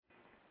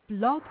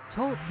Blog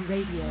Talk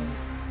Radio.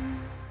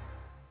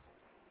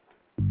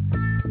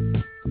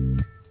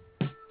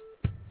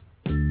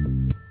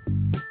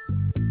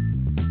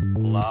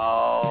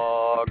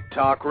 Blog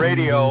Talk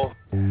Radio,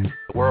 the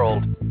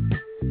world,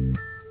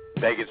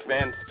 Vegas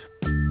Vince.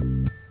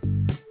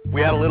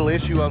 We had a little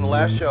issue on the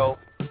last show.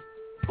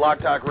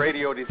 Blog Talk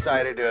Radio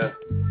decided to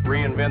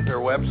reinvent their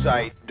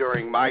website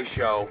during my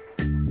show.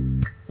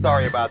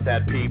 Sorry about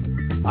that, Pete.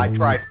 I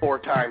tried 4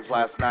 times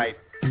last night.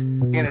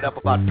 Ended up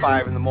about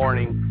 5 in the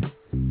morning.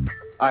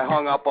 I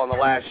hung up on the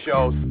last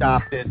show,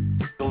 stopped it,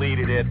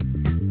 deleted it.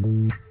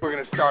 We're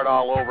going to start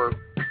all over.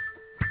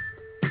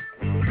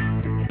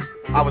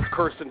 I was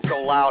cursing so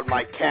loud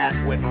my cat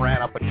went and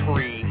ran up a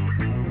tree.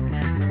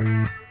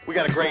 We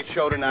got a great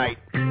show tonight.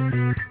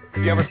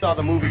 You ever saw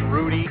the movie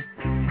Rudy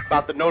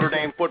about the Notre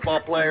Dame football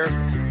player?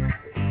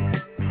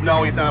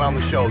 No, he's not on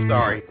the show,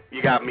 sorry.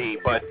 You got me,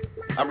 but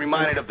I'm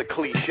reminded of the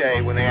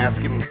cliche when they ask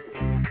him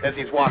as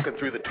he's walking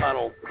through the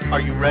tunnel, "Are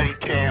you ready,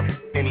 champ?"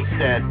 And he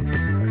said,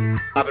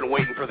 "I've been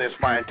waiting for this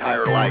my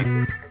entire life."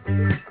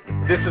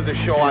 This is a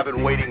show I've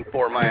been waiting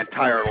for my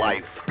entire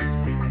life.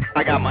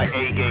 I got my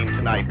A game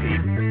tonight, Pete.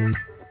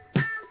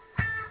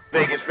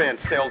 Vegas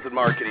Vince, sales and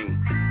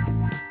marketing,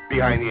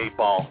 behind the 8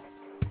 ball.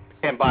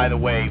 And by the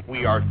way,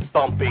 we are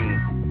thumping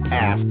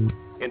ass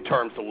in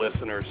terms of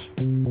listeners.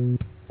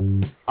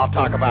 I'll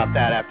talk about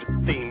that after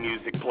the theme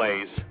music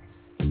plays.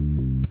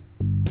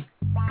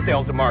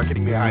 Sales and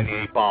marketing behind the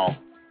 8 ball.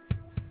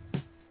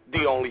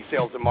 The only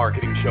sales and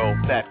marketing show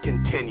that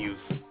continues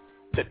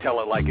to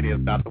tell it like it is,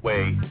 not the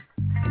way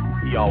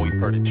you always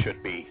heard it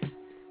should be.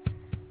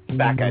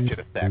 Back at you in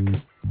a sec.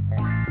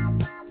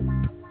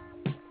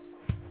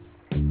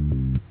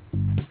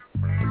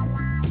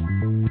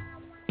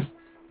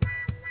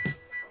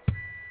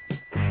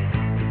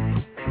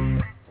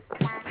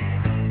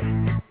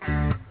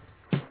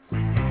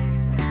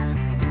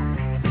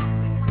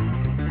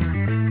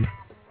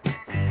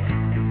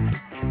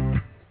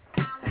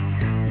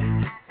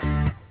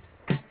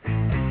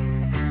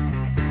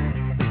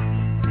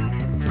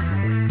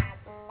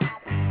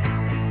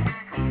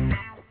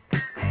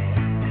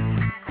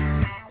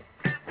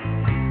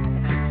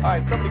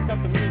 Alright, somebody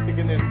cut the music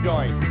in this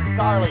joint.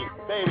 Charlie,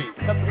 baby,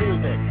 cut the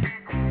music.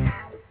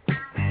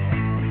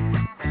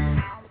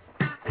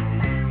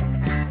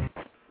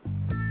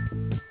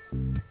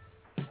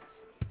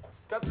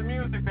 Cut the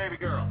music, baby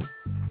girl.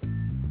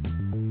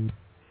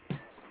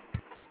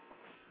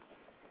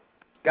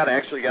 Got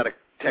a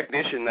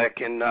technician that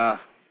can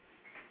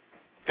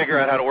figure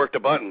out how to work the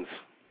buttons.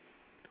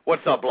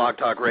 What's up, Blog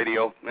Talk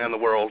Radio and the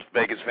world?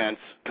 Vegas Vince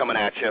coming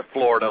at you,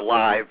 Florida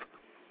live.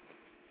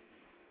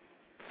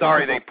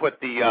 Sorry they put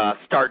the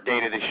start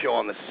date of the show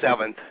on the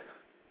 7th.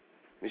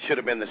 It should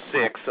have been the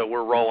 6th, so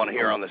we're rolling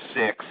here on the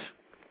 6th.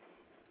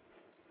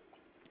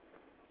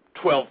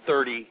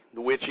 12:30,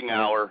 the witching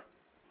hour.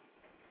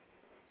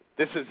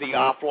 This is the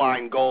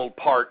Offline Gold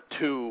Part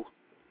 2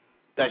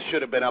 that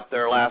should have been up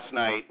there last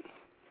night.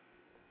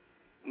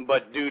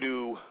 But due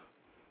to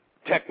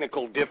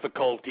technical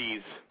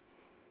difficulties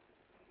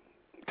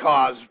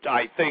caused,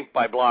 I think,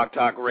 by Blog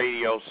Talk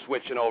Radio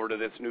switching over to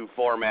this new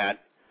format,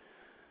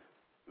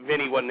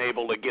 Vinny wasn't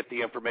able to get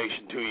the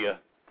information to you.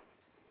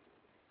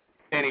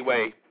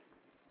 Anyway,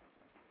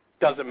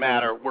 doesn't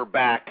matter. We're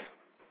back.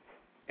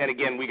 And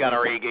again, we got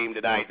our A game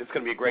tonight. It's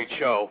going to be a great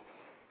show.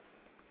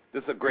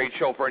 This is a great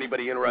show for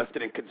anybody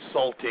interested in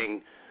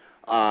consulting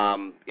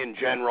in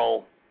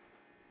general.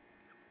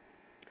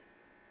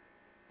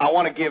 I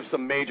want to give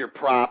some major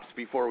props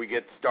before we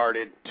get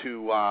started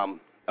to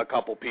a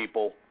couple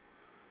people.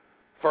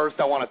 First,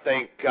 I want to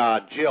thank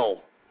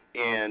Jill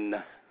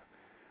in...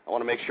 I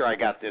want to make sure I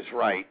got this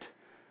right.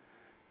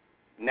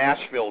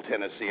 Nashville,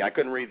 Tennessee. I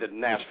couldn't read the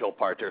Nashville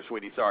part there,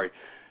 sweetie. Sorry.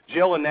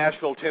 Jill in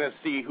Nashville,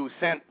 Tennessee, who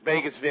sent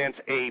Vegas Vince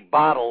a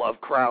bottle of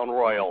Crown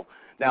Royal.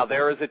 Now,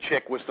 there is a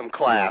chick with some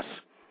class.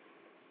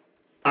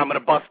 I'm going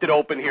to bust it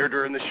open here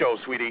during the show,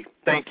 sweetie.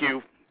 Thank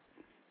you.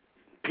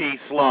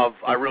 Peace, love.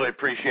 I really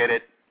appreciate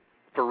it.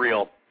 For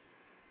real.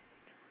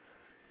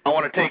 I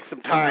want to take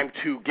some time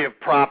to give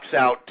props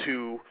out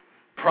to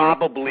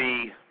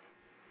probably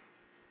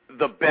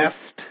the best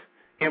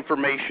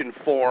information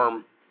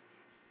form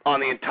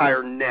on the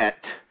entire net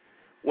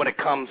when it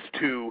comes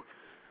to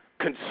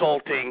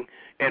consulting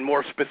and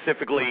more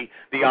specifically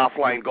the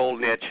offline gold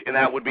niche, and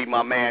that would be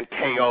my man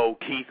K.O.,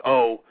 Keith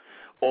O,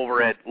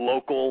 over at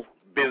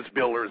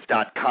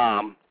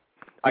localbizbuilders.com.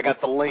 I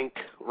got the link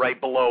right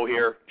below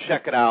here.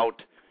 Check it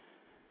out.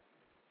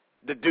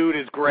 The dude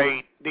is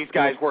great. These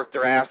guys work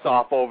their ass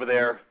off over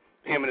there.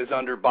 Him and his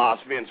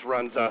underboss, Vince,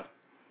 runs a...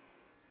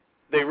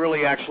 They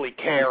really actually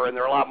care, and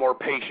they're a lot more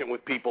patient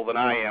with people than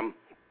I am.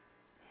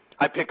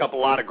 I pick up a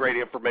lot of great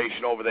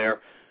information over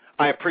there.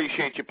 I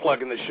appreciate you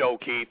plugging the show,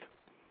 Keith.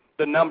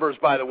 The numbers,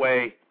 by the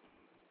way,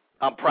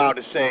 I'm proud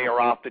to say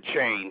are off the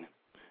chain.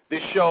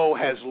 This show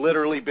has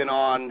literally been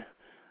on,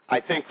 I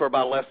think, for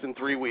about less than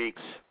 3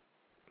 weeks.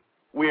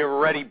 We have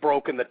already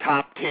broken the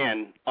top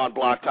 10 on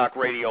Blog Talk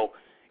Radio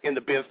in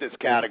the business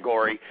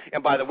category.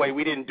 And by the way,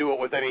 we didn't do it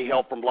with any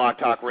help from Blog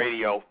Talk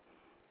Radio.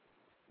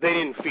 They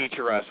didn't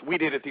feature us. We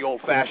did it the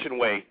old-fashioned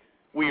way.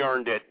 We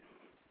earned it.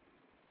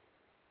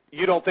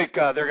 You don't think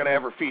they're going to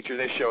ever feature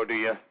this show, do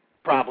you?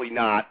 Probably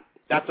not.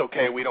 That's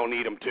okay. We don't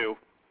need them to.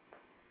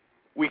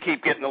 We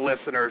keep getting the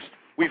listeners.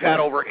 We've had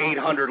over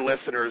 800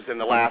 listeners in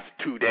the last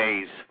 2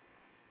 days.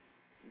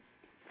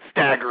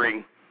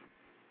 Staggering.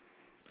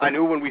 I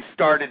knew when we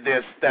started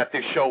this that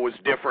this show was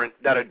different,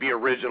 that it'd be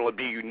original, it'd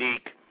be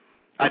unique.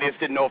 I just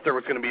didn't know if there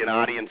was going to be an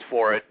audience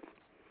for it.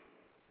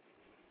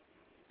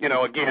 You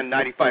know, again,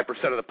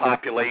 95% of the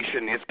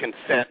population is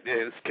content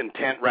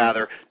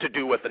to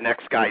do what the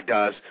next guy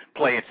does,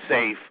 play it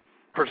safe.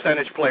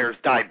 Percentage players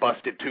die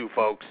busted too,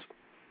 folks.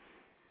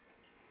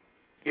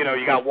 You know,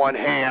 you got one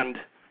hand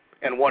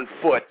and 1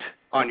 foot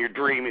on your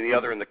dream and the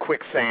other in the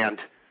quicksand,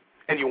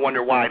 and you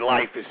wonder why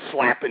life is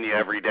slapping you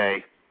every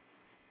day.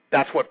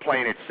 That's what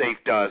playing it safe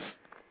does.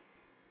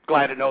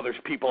 Glad to know there's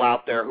people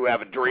out there who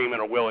have a dream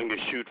and are willing to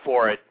shoot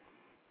for it.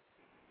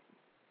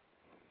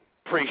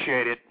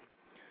 Appreciate it.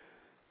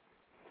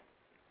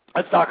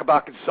 Let's talk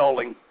about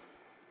consulting.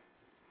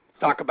 Let's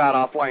talk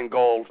about Offline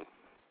Gold.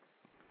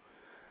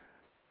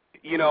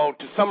 You know,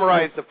 to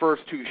summarize the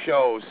first 2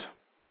 shows,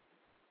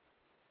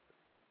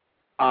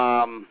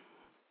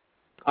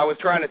 I was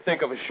trying to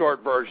think of a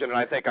short version, and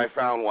I think I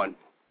found one.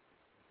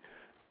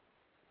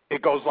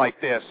 It goes like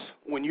this.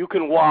 When you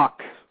can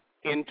walk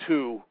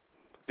into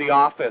the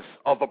office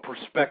of a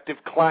prospective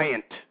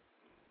client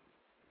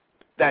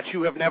that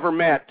you have never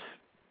met,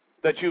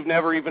 that you've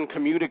never even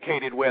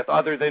communicated with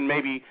other than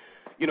maybe,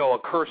 you know, a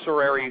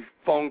cursory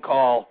phone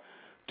call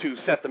to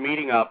set the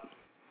meeting up,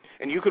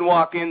 and you can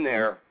walk in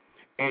there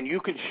and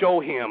you can show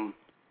him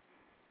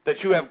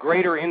that you have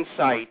greater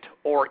insight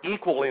or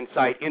equal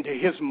insight into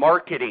his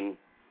marketing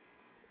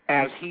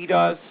as he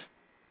does,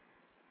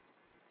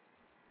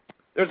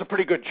 there's a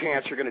pretty good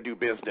chance you're going to do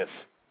business.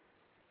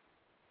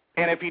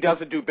 And if he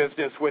doesn't do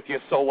business with you,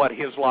 so what?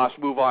 His loss,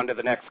 move on to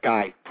the next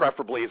guy,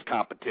 preferably his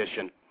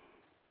competition.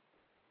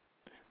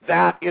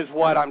 That is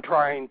what I'm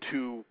trying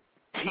to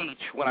teach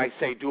when I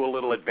say do a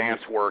little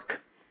advanced work.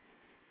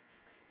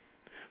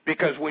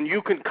 Because when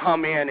you can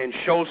come in and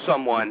show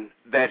someone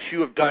that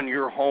you have done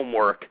your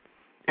homework,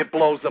 it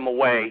blows them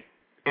away.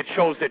 It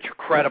shows that you're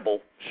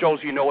credible, shows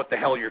you know what the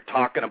hell you're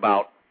talking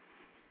about.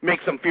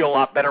 Makes them feel a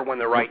lot better when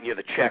they're writing you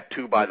the check,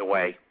 too, by the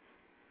way.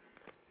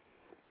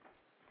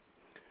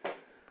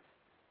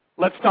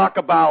 Let's talk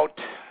about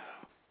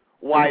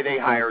why they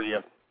hire you.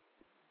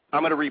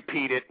 I'm going to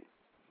repeat it.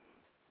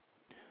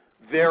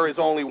 There is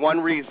only one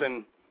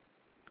reason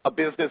a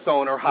business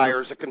owner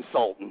hires a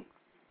consultant,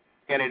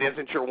 and it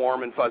isn't your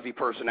warm and fuzzy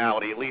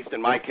personality. At least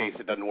in my case,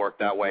 it doesn't work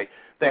that way.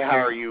 They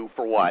hire you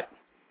for what?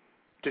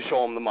 To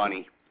show them the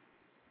money.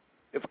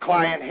 If a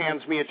client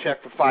hands me a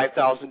check for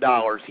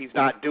 $5,000, he's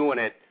not doing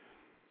it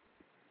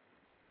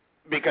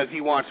because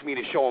he wants me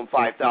to show him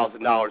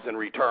 $5,000 in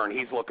return.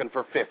 He's looking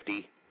for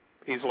 50.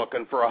 He's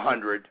looking for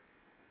 100.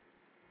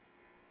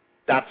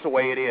 That's the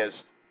way it is.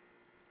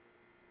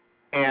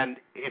 And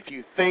if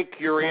you think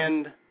you're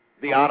in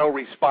the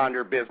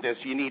autoresponder business,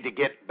 you need to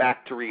get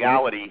back to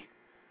reality.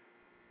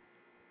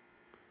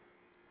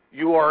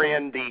 You are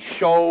in the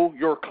show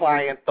your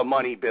client the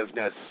money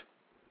business,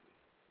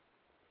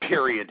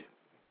 period.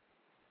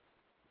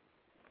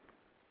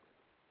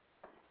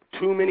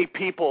 Too many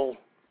people,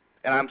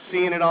 and I'm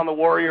seeing it on the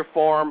Warrior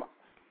Forum.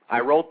 I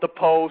wrote the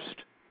post,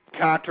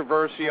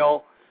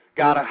 controversial,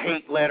 got a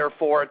hate letter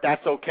for it.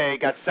 That's okay.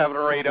 Got 7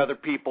 or 8 other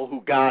people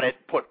who got it,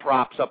 put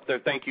props up there.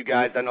 Thank you,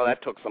 guys. I know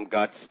that took some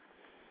guts.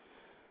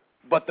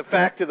 But the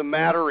fact of the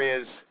matter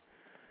is,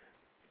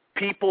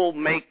 people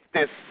make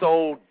this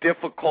so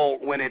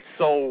difficult when it's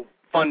so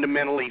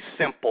fundamentally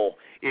simple.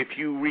 If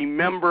you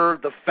remember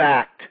the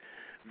fact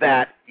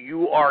that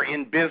you are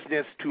in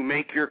business to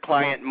make your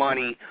client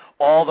money,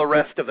 all the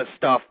rest of the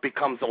stuff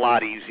becomes a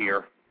lot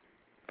easier.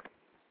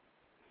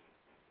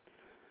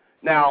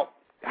 Now,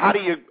 how do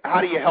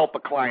you help a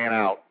client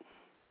out?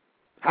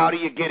 How do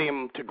you get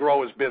him to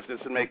grow his business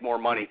and make more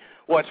money?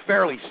 Well, it's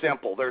fairly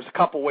simple. There's a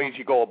couple ways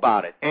you go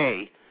about it.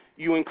 A,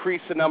 you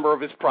increase the number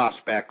of his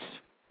prospects.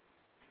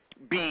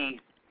 B,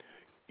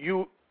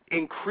 you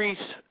increase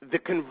the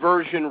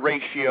conversion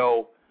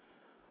ratio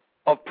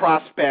of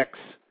prospects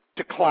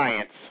to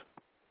clients.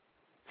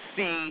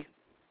 C,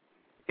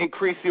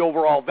 increase the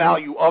overall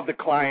value of the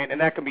client,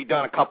 and that can be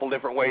done a couple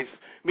different ways.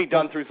 It can be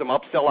done through some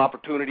upsell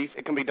opportunities.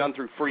 It can be done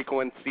through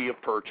frequency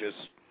of purchase.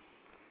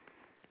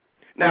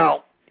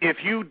 Now, if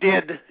you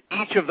did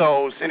each of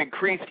those and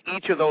increased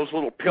each of those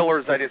little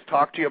pillars I just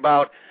talked to you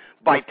about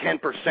by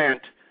 10%,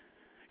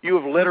 you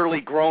have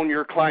literally grown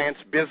your client's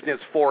business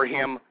for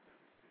him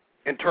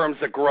in terms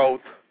of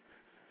growth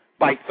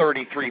by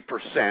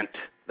 33%.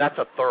 That's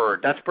a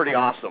third. That's pretty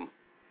awesome.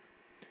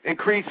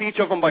 Increase each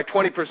of them by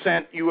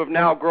 20%, you have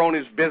now grown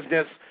his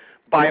business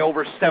by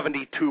over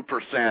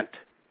 72%.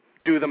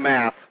 Do the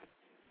math.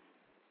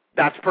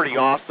 That's pretty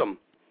awesome.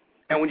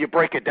 And when you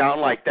break it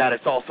down like that,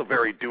 it's also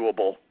very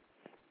doable.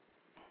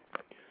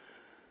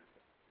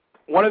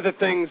 One of the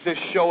things this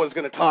show is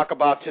going to talk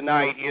about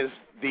tonight is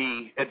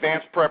the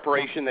advanced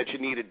preparation that you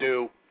need to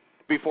do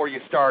before you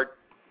start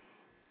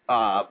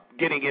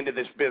getting into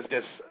this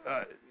business,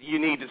 you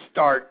need to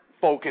start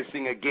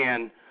focusing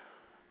again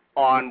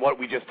on what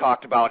we just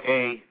talked about.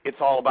 A, it's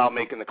all about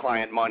making the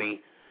client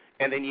money,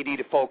 and then you need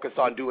to focus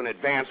on doing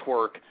advanced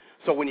work.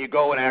 So when you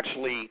go and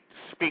actually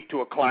speak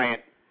to a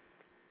client,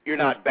 you're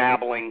not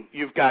babbling.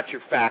 You've got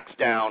your facts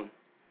down.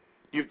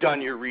 You've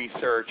done your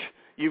research.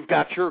 You've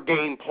got your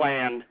game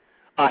plan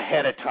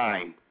ahead of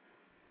time.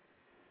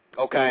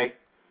 Okay?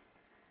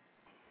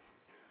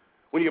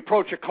 When you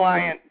approach a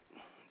client,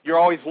 you're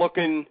always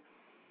looking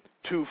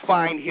to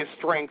find his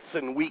strengths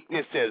and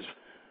weaknesses.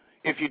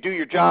 If you do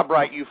your job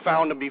right, you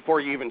found them before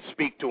you even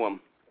speak to him.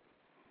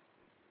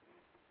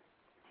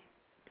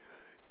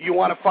 You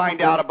want to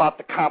find out about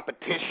the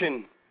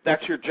competition.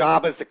 That's your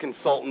job as a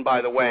consultant,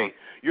 by the way.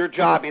 Your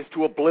job is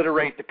to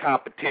obliterate the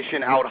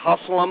competition,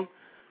 out-hustle them,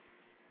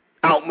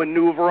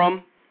 outmaneuver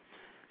them,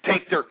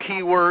 take their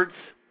keywords,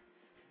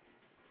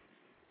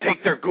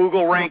 take their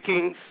Google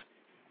rankings,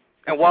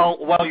 and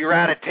while you're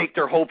at it, take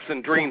their hopes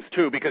and dreams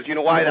too, because you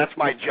know why? That's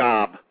my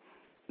job.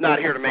 Not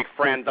here to make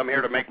friends. I'm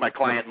here to make my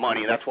client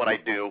money. That's what I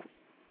do.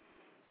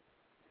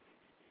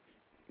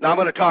 Now I'm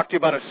going to talk to you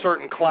about a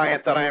certain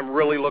client that I am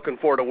really looking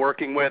forward to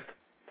working with.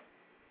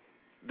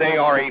 They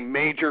are a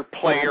major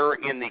player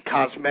in the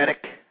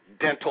cosmetic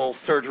dental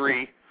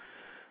surgery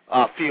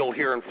field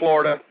here in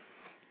Florida.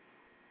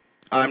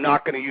 I'm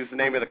not going to use the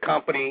name of the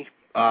company.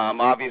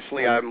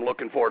 Obviously, I'm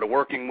looking forward to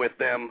working with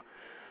them,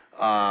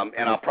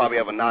 and I'll probably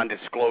have a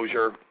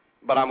non-disclosure,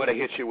 but I'm going to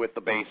hit you with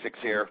the basics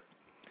here.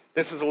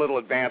 This is a little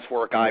advanced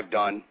work I've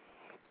done.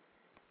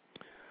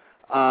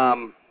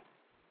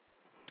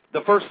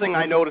 The first thing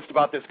I noticed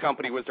about this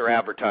company was their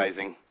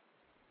advertising.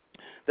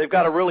 They've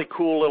got a really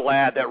cool little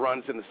ad that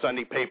runs in the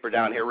Sunday paper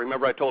down here.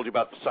 Remember I told you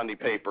about the Sunday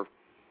paper.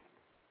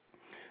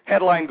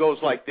 Headline goes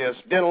like this: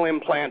 dental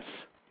implants,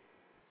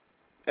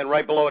 and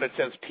right below it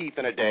says teeth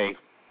in a day.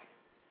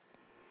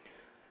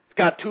 It's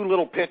got two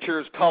little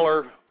pictures,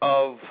 color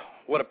of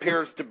what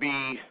appears to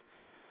be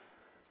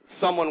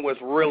someone with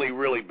really,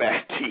 really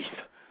bad teeth.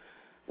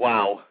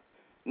 Wow.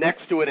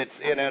 Next to it,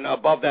 and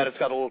above that, it's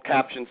got a little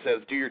caption that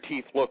says, "Do your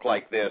teeth look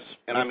like this?"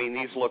 And I mean,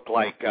 these look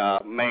like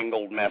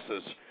mangled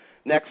messes.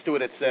 Next to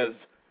it, it says,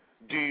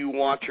 "Do you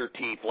want your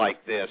teeth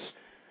like this?"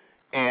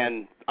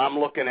 And I'm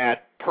looking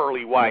at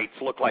pearly whites,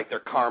 look like they're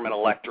Carmen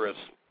Electras.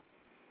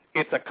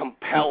 It's a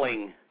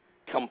compelling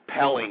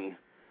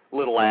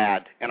little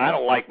ad, and I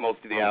don't like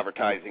most of the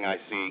advertising I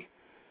see.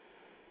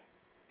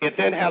 It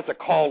then has a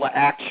call to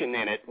action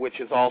in it, which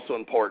is also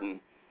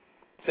important.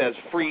 It says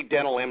free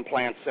dental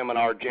implant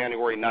seminar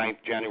January 9th,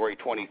 January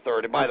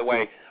 23rd. And by the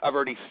way, I've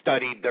already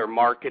studied their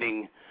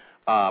marketing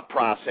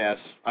process.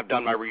 I've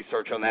done my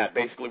research on that.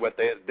 Basically what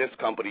this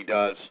company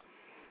does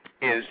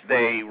is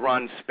they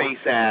run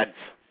space ads,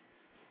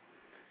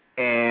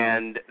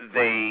 and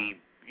they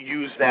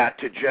use that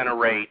to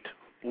generate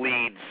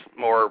leads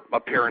or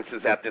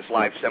appearances at this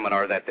live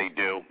seminar that they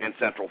do in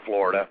Central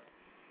Florida.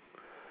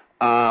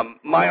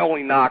 My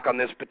only knock on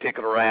this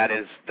particular ad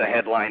is the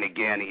headline,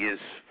 again, is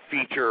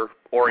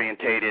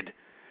feature-orientated.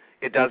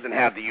 It doesn't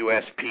have the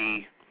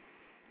USP.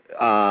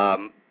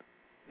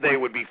 They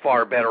would be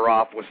far better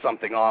off with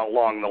something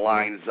along the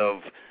lines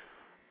of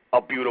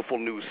a beautiful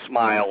new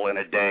smile in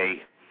a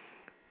day.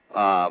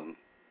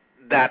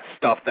 That's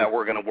stuff that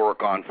we're going to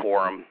work on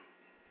for them.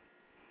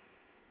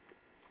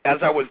 As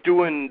I was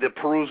doing the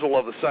perusal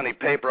of the Sunday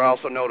paper, I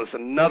also noticed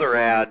another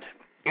ad.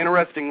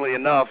 Interestingly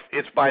enough,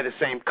 it's by the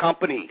same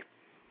company,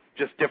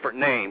 just different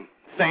name.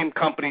 Same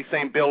company,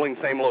 same building,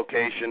 same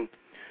location.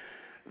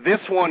 This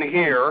one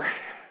here,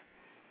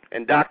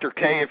 and Dr.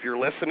 K, if you're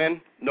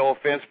listening, no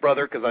offense,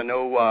 brother, because I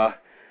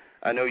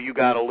know you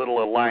got a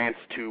little alliance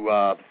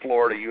to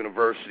Florida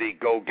University.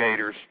 Go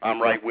Gators.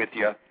 I'm right with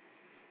you.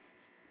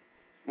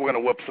 We're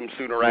going to whoop some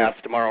Sooner ass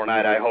tomorrow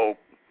night, I hope.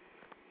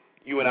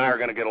 You and I are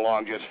going to get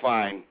along just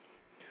fine.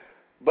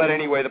 But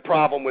anyway, the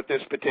problem with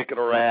this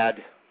particular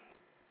ad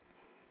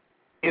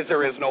is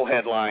there is no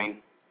headline.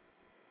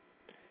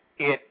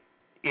 It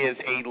is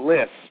a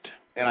list,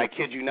 and I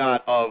kid you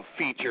not, of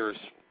features.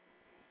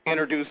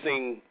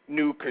 Introducing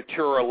new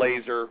Coutura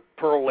laser,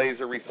 Pearl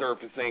laser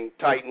resurfacing,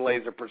 Titan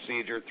laser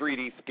procedure,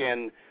 3D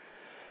skin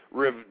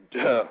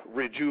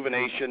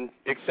rejuvenation,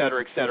 et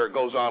cetera, et cetera. It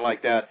goes on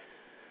like that.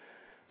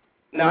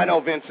 Now, I know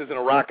Vince isn't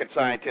a rocket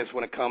scientist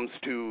when it comes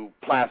to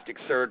plastic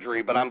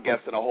surgery, but I'm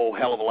guessing a whole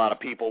hell of a lot of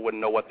people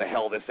wouldn't know what the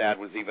hell this ad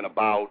was even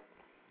about.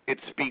 It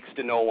speaks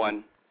to no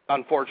one.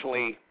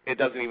 Unfortunately, it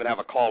doesn't even have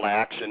a call to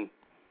action.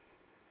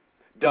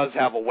 It does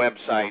have a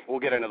website. We'll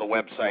get into the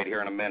website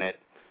here in a minute.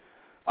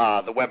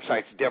 The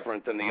website's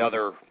different than the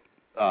other,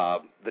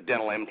 the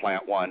dental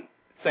implant one.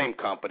 Same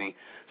company.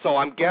 So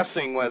I'm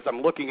guessing as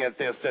I'm looking at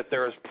this that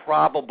there's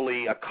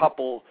probably a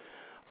couple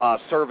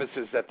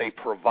services that they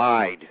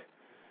provide.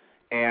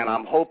 And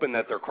I'm hoping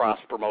that they're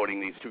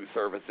cross-promoting these two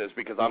services,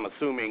 because I'm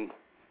assuming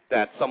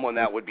that someone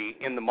that would be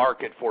in the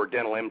market for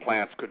dental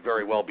implants could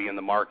very well be in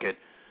the market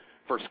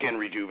for skin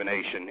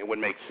rejuvenation. It would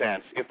make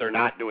sense. If they're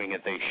not doing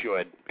it, they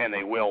should, and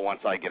they will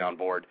once I get on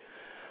board.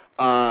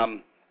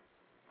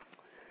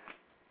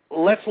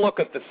 Let's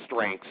look at the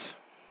strengths.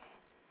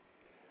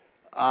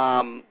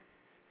 When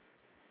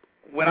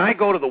I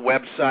go to the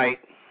website,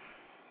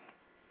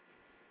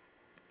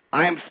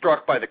 I am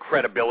struck by the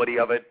credibility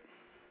of it.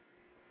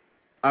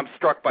 I'm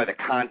struck by the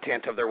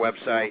content of their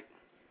website.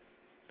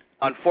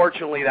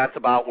 Unfortunately, that's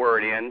about where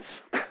it ends,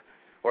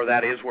 or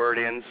that is where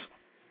it ends.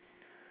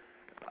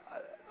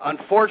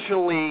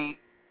 Unfortunately,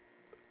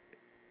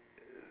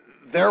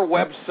 their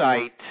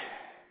website,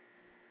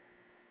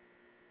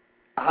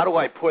 how do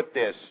I put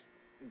this,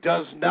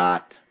 does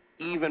not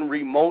even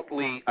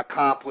remotely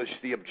accomplish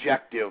the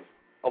objective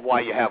of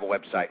why you have a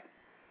website.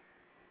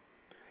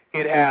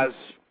 It has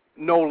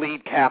no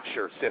lead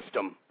capture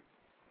system.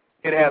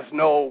 It has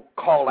no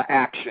call to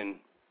action.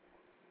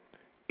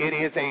 It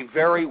is a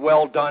very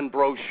well done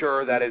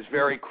brochure that is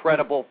very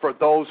credible for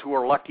those who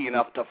are lucky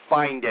enough to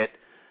find it.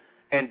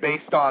 And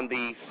based on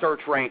the search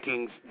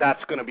rankings,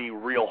 that's going to be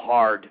real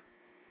hard.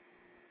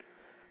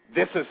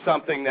 This is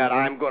something that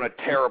I'm going to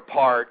tear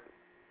apart.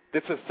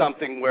 This is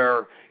something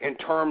where, in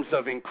terms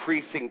of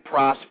increasing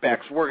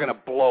prospects, we're going to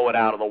blow it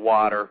out of the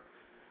water.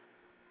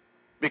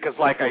 Because,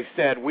 like I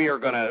said, we're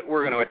going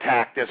to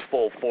attack this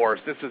full force.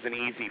 This is an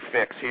easy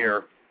fix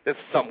here. This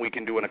is something we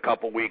can do in a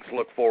couple weeks.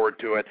 Look forward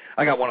to it.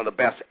 I got one of the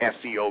best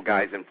SEO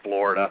guys in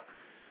Florida.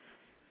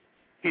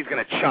 He's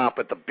going to chomp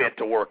at the bit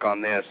to work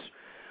on this.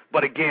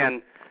 But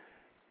again,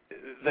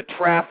 the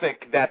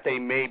traffic that they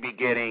may be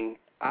getting,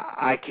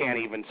 I can't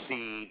even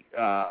see.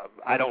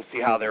 I don't see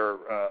how they're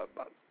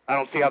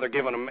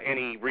giving them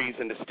any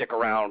reason to stick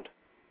around.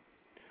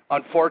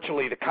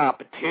 Unfortunately, the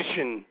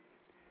competition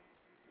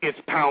is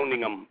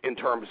pounding them in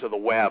terms of the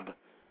web.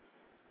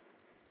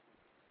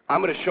 I'm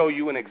going to show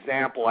you an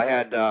example. I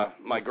had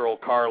my girl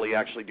Carly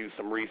actually do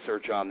some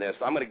research on this.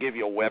 I'm going to give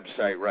you a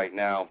website right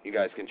now. You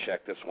guys can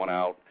check this one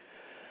out.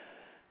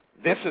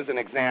 This is an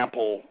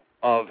example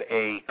of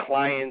a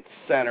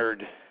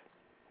client-centered,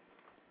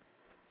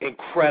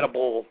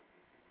 incredible,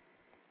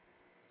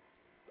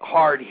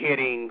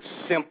 hard-hitting,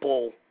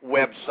 simple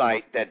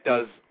website that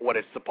does what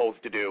it's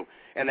supposed to do,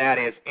 and that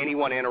is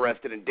anyone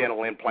interested in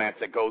dental implants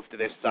that goes to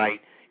this site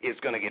is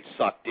going to get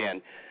sucked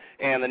in.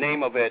 And the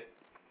name of it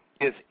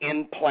is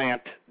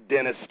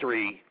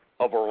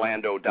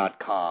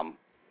implantdentistryofOrlando.com.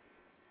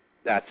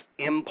 That's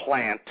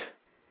implant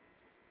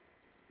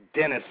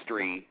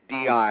dentistry,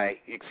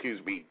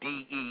 DENISTRY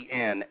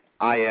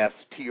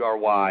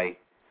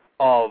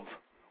of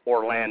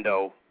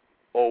Orlando,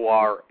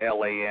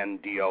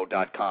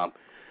 ORLANDO.com.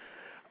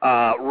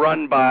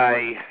 Run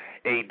by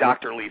a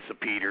Dr. Lisa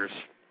Peters.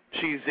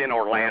 She's in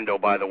Orlando,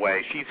 by the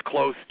way. She's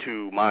close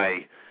to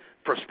my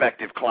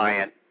prospective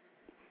client.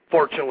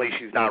 Fortunately,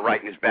 she's not right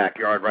in his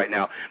backyard right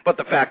now. But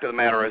the fact of the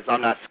matter is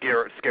I'm not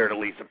scared of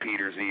Lisa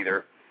Peters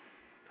either.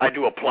 I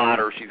do applaud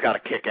her. She's got a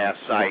kick-ass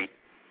site.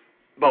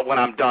 But when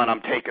I'm done, I'm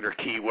taking her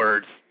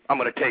keywords. I'm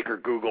going to take her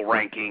Google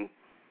ranking.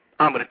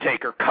 I'm going to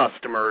take her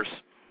customers.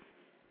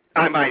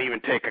 I might even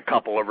take a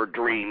couple of her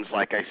dreams,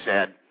 like I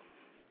said,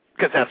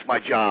 because that's my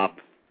job.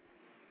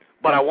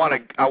 But I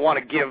want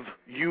to give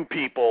you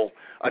people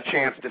a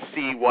chance to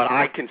see what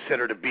I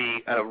consider to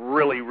be a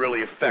really, really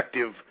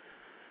effective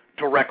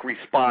direct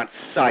response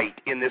site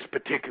in this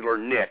particular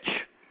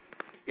niche.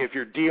 If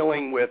you're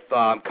dealing with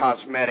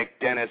cosmetic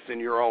dentists in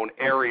your own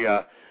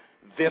area,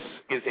 this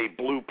is a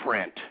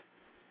blueprint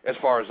as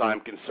far as I'm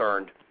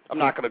concerned. I'm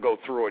not going to go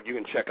through it. You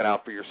can check it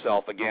out for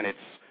yourself. Again, it's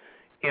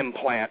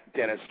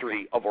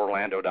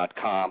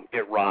implantdentistryofOrlando.com.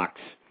 It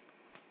rocks.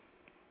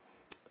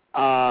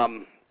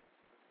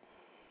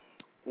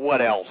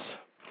 What else?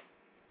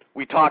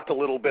 We talked a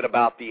little bit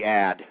about the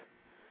ad.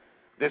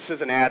 This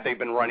is an ad they've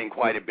been running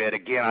quite a bit.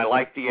 Again, I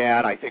like the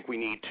ad. I think we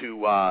need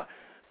to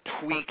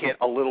tweak it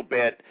a little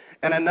bit.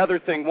 And another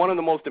thing, one of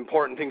the most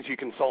important things you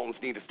consultants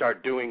need to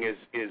start doing is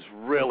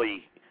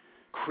really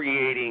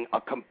creating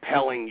a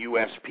compelling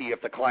USP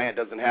if the client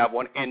doesn't have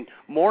one. And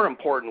more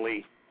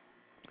importantly,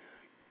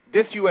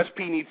 this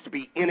USP needs to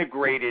be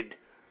integrated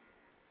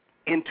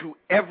into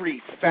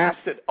every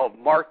facet of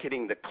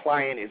marketing the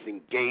client is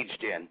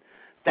engaged in.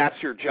 That's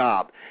your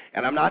job.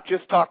 And I'm not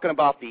just talking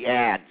about the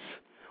ads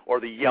or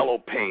the yellow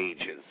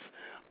pages.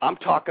 I'm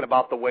talking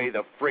about the way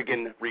the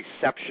friggin'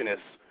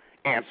 receptionist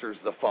answers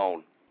the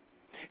phone.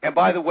 And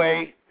by the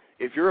way,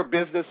 if you're a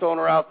business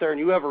owner out there and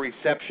you have a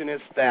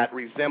receptionist that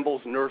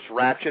resembles Nurse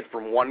Ratched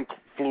from One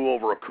Flew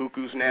Over a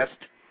Cuckoo's Nest,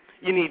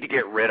 you need to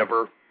get rid of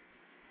her.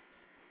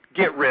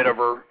 Get rid of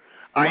her.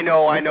 I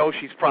know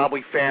she's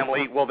probably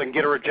family. Well, then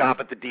get her a job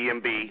at the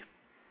DMB.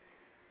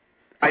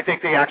 I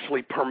think they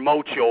actually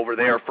promote you over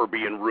there for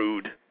being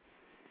rude.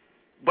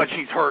 But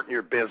she's hurting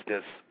your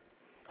business.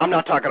 I'm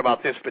not talking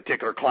about this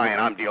particular client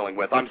I'm dealing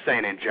with. I'm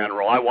saying in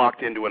general. I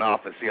walked into an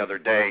office the other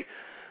day,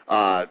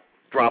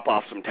 drop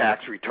off some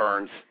tax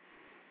returns.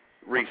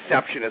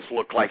 Receptionist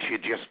looked like she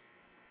had just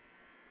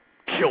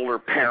killed her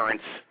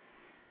parents.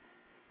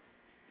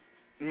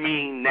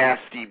 Mean,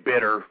 nasty,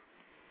 bitter.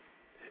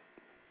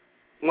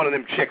 One of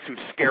them chicks who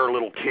scare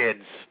little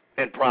kids,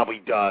 and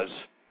probably does.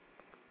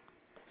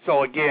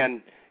 So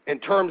again, in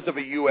terms of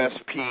a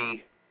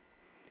USP,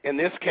 in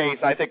this case,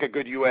 I think a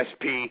good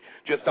USP,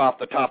 just off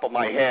the top of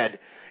my head,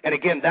 And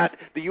again,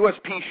 the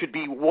USP should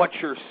be what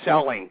you're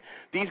selling.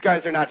 These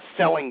guys are not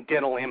selling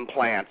dental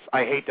implants.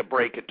 I hate to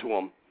break it to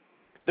them.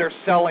 They're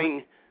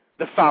selling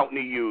the fountain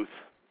of youth.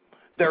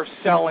 They're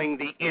selling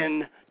the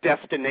end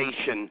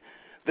destination.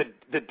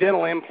 The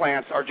dental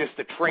implants are just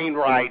a train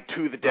ride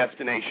to the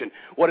destination.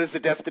 What is the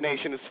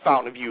destination? It's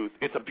fountain of youth.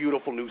 It's a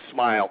beautiful new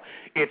smile.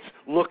 It's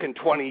looking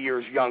 20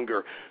 years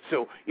younger.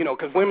 So,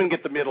 because women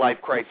get the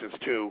midlife crisis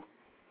too.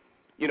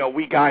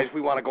 We guys,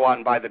 we want to go out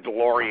and buy the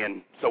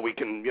DeLorean so we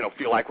can,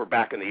 feel like we're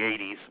back in the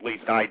 80s. At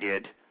least I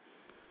did.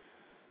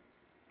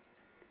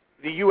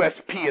 The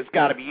USP has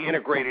got to be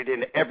integrated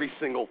into every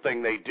single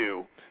thing they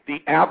do.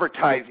 The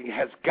advertising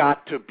has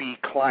got to be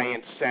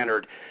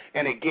client-centered.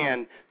 And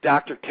again,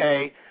 Dr.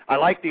 K, I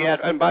like the ad.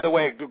 And by the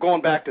way,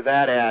 going back to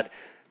that ad,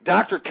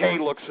 Dr. K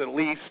looks at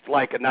least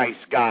like a nice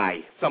guy,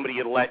 somebody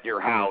you'd let in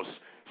your house.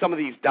 Some of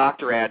these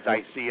doctor ads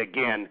I see,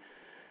 again,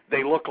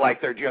 they look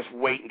like they're just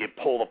waiting to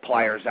pull the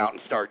pliers out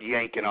and start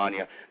yanking on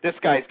you. This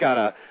guy's got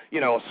a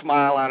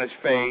smile on his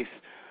face.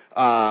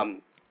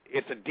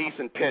 It's a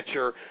decent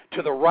picture.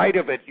 To the right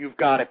of it, you've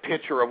got a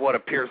picture of what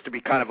appears to be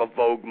kind of a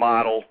Vogue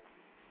model.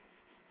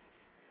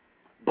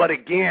 But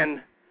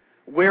again,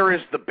 where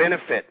is the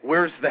benefit?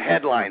 Where's the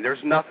headline?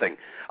 There's nothing.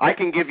 I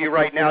can give you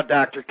right now,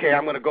 Dr. K,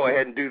 I'm going to go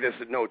ahead and do this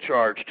at no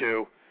charge,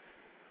 too.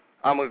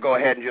 I'm going to go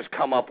ahead and just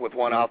come up with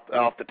one off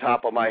the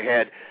top of my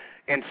head.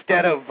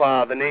 Instead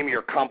of the name of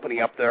your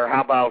company up there,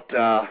 how about,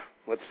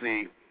 let's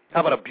see, how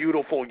about a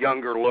beautiful,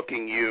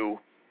 younger-looking you?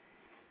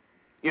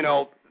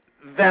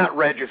 That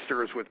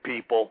registers with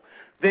people.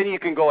 Then you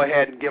can go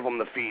ahead and give them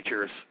the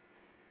features.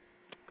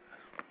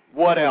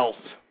 What else?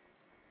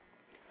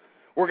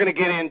 We're going to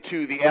get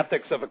into the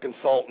ethics of a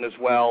consultant as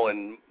well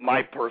and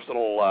my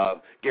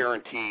personal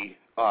guarantee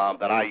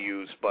that I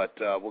use, but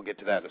we'll get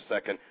to that in a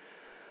second.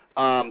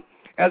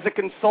 As a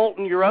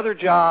consultant, your other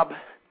job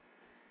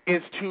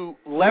is to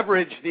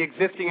leverage the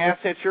existing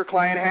assets your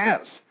client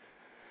has.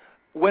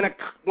 When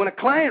a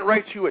client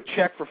writes you a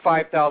check for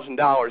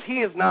 $5,000, he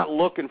is not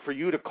looking for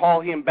you to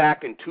call him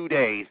back in 2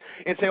 days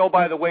and say, oh,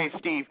 by the way,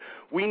 Steve,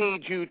 we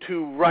need you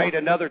to write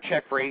another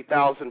check for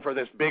 $8,000 for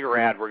this bigger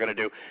ad we're going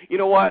to do. You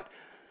know what?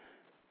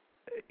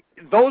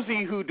 Those of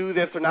you who do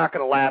this are not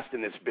going to last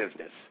in this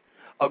business.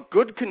 A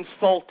good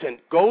consultant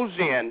goes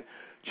in,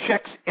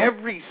 checks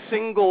every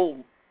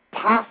single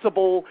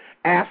possible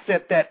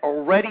asset that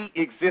already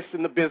exists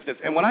in the business.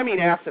 And when I mean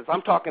assets,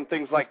 I'm talking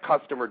things like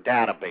customer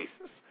databases.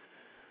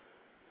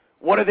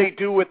 What do they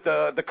do with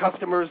the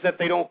customers that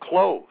they don't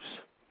close?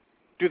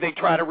 Do they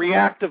try to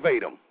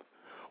reactivate them?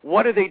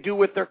 What do they do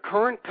with their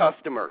current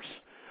customers?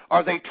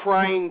 Are they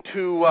trying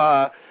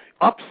to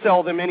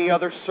upsell them any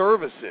other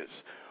services?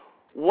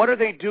 What are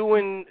they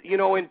doing,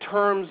 in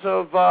terms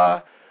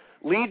of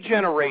lead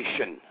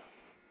generation?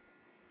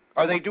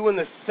 Are they doing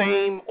the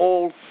same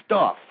old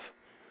stuff?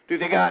 Do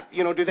they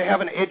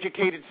have an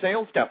educated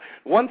sales staff?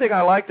 One thing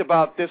I liked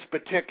about this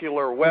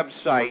particular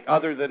website,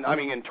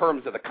 in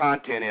terms of the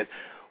content, is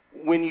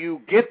when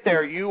you get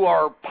there, you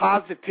are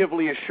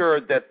positively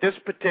assured that this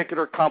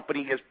particular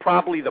company is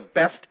probably the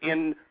best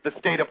in the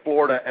state of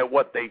Florida at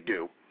what they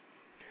do.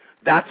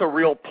 That's a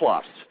real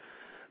plus.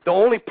 The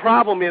only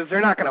problem is they're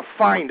not going to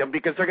find them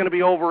because they're going to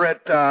be over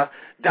at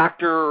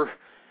Dr.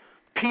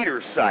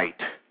 Peter's site.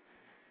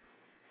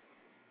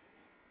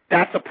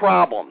 That's a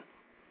problem.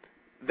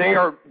 They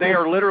are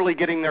literally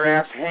getting their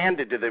ass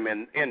handed to them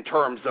in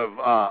terms of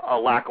a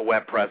lack of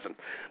web presence.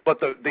 But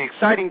the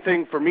exciting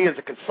thing for me as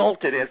a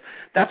consultant is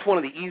that's one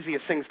of the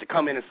easiest things to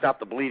come in and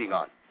stop the bleeding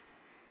on.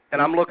 And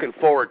I'm looking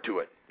forward to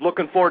it.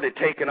 Looking forward to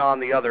taking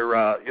on the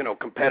other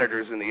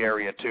competitors in the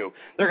area too.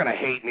 They're going to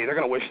hate me. They're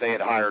going to wish they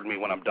had hired me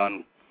when I'm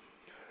done.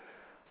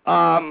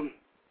 In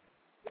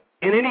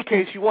any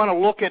case, you want to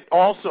look at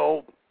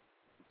also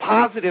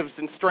positives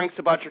and strengths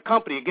about your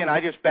company. Again, I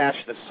just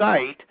bashed the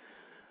site.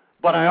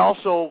 But I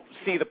also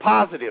see the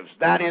positives.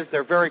 That is,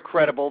 they're very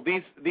credible.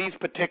 These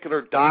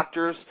particular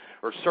doctors,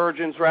 or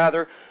surgeons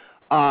rather,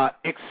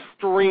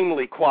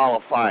 extremely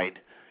qualified,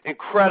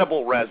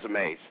 incredible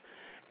resumes.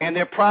 And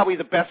they're probably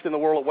the best in the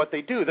world at what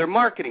they do. Their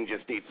marketing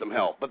just needs some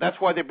help, but that's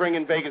why they bring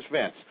in Vegas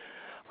Vince.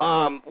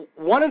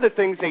 One of the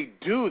things they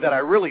do that I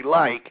really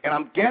like, and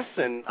I'm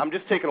guessing, I'm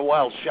just taking a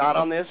wild shot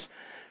on this,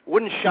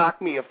 wouldn't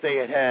shock me if they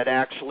had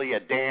actually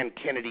a Dan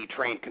Kennedy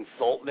trained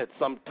consultant at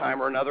some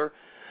time or another,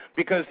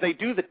 because they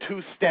do the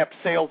two-step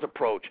sales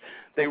approach.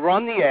 They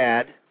run the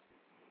ad,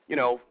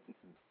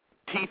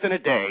 teeth in a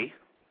day.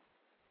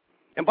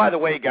 And by the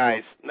way,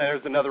 guys,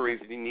 there's another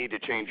reason you need to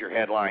change your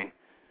headline.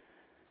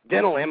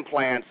 Dental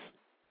implants,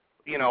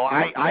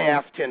 I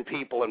asked 10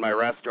 people in my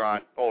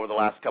restaurant over the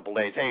last couple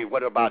of days, hey,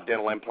 what about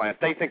dental implants?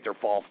 They think they're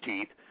false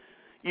teeth.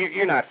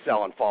 You're not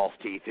selling false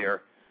teeth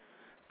here.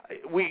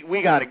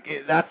 We got to.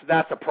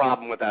 That's a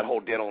problem with that whole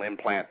dental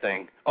implant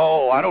thing.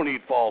 Oh, I don't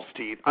need false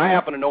teeth. I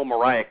happen to know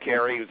Mariah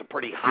Carey, who's a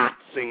pretty hot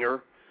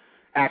singer,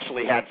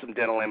 actually had some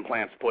dental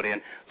implants put in.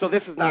 So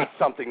this is not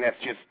something that's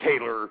just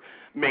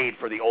tailor-made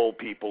for the old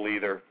people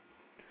either.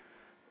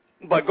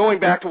 But going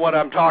back to what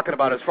I'm talking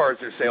about as far as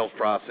their sales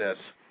process,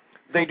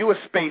 they do a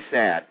space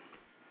ad.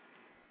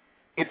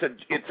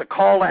 it's a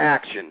call to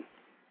action.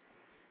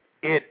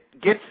 It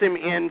gets them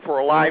in for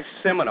a live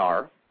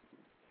seminar,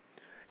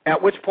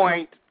 at which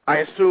point I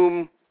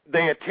assume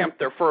they attempt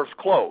their first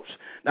close.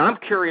 Now, I'm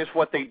curious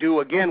what they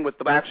do, again, with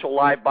the actual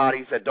live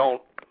bodies that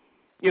don't,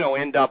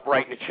 end up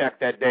writing a check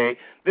that day.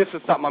 This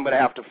is something I'm going to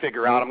have to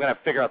figure out. I'm going to have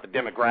to figure out the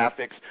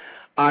demographics.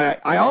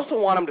 I also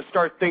want them to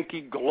start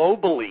thinking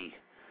globally.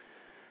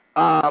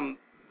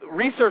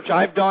 Research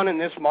I've done in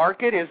this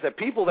market is that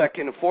people that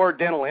can afford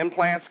dental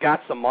implants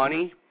got some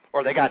money,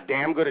 or they got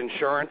damn good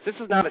insurance. This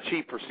is not a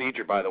cheap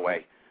procedure, by the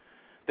way.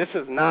 This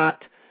is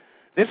not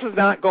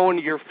going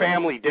to your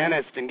family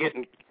dentist and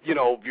getting,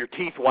 your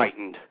teeth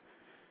whitened.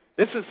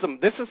 This is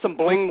some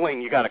bling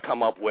bling you got to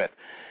come up with.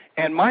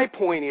 And my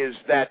point is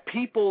that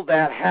people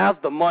that have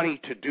the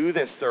money to do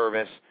this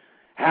service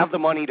have the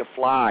money to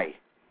fly.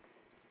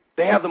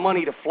 They have the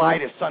money to fly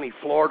to sunny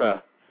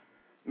Florida,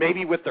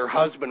 maybe with their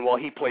husband while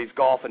he plays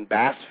golf and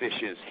bass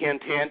fishes.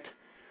 Hint, hint.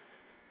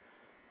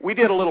 We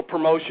did a little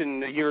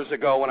promotion years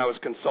ago when I was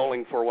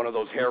consulting for one of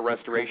those hair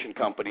restoration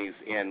companies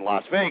in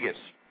Las Vegas.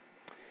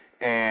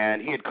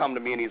 And he had come to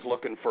me and he's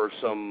looking for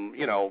some,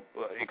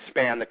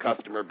 expand the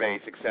customer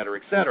base, et cetera,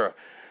 et cetera.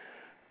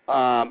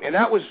 And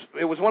it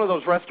was one of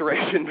those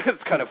restorations.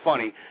 It's kind of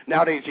funny.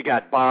 Nowadays you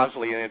got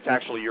Bosley and it's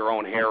actually your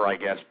own hair, I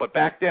guess. But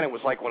back then it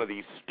was like one of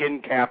these skin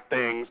cap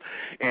things,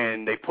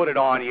 and they put it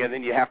on you and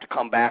then you have to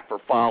come back for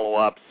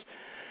follow-ups.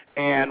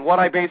 And what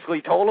I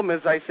basically told him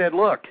is I said,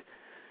 look,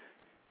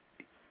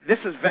 this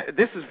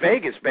is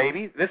Vegas,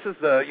 baby. This is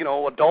the,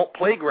 adult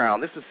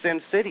playground. This is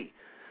Sin City.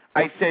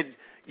 I said,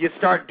 you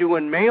start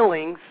doing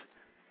mailings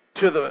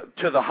to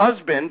the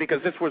husband,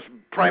 because this was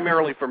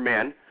primarily for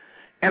men.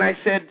 And I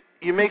said,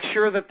 you make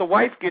sure that the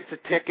wife gets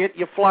a ticket.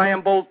 You fly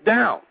them both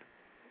down.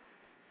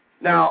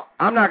 Now,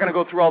 I'm not going to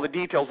go through all the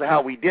details of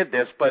how we did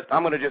this, but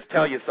I'm going to just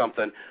tell you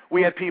something.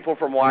 We had people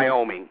from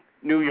Wyoming,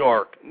 New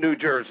York, New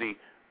Jersey,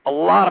 a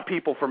lot of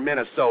people from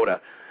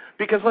Minnesota.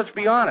 Because let's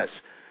be honest,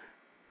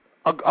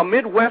 a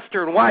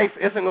Midwestern wife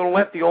isn't going to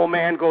let the old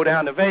man go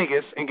down to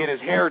Vegas and get his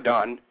hair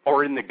done,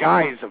 or in the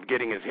guise of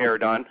getting his hair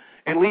done,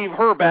 and leave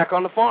her back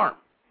on the farm.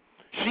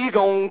 She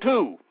going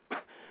too.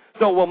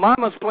 So while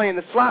Mama's playing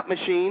the slot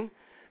machine,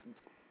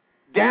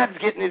 Dad's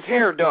getting his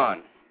hair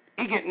done.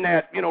 He getting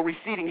that,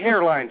 receding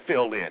hairline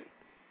filled in.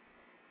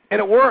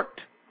 And it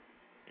worked.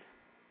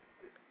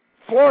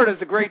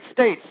 Florida's a great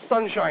state,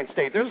 sunshine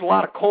state. There's a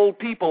lot of cold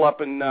people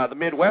up in the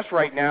Midwest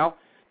right now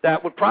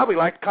that would probably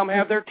like to come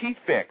have their teeth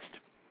fixed.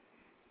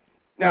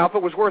 Now, if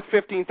it was worth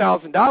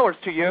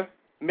 $15,000 to you,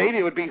 maybe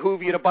it would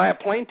behoove you to buy a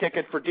plane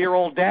ticket for dear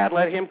old Dad.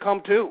 Let him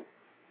come too.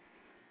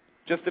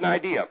 Just an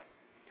idea.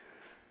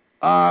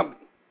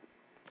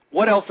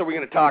 What else are we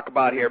going to talk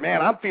about here?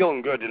 Man, I'm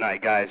feeling good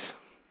tonight, guys.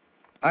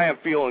 I am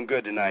feeling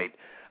good tonight.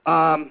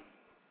 One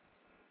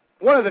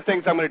of the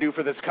things I'm going to do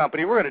for this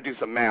company, we're going to do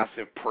some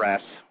massive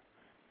press.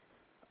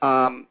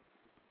 I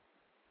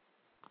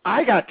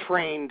got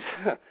trained.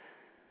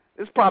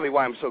 This is probably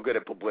why I'm so good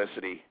at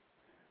publicity.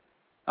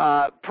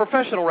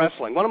 Professional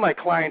wrestling. One of my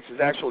clients is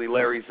actually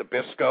Larry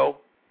Zbyszko,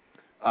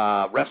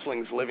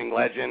 wrestling's living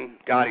legend.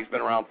 God, he's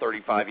been around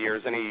 35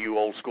 years. Any of you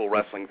old school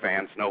wrestling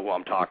fans know who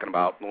I'm talking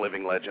about. The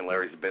living legend,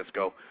 Larry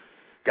Zbyszko,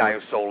 guy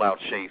who sold out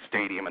Shea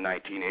Stadium in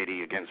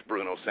 1980 against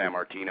Bruno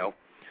Sammartino.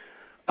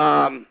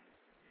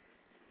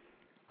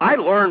 I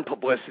learned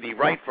publicity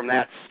right from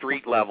that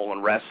street level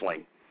in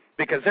wrestling,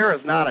 because there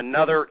is not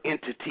another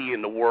entity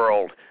in the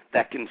world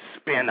that can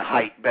spin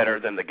hype better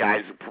than the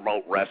guys who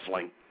promote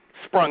wrestling.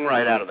 Sprung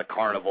right out of the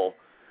carnival.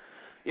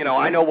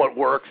 I know what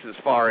works as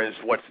far as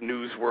what's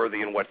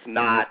newsworthy and what's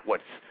not,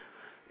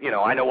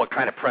 I know what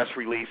kind of press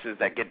releases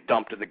that get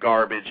dumped in the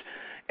garbage.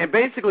 And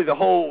basically the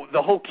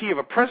whole key of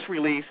a press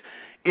release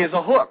is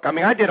a hook. I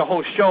mean, I did a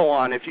whole show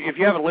on, if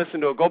you haven't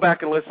listened to it, go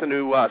back and listen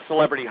to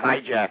Celebrity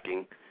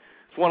Hijacking.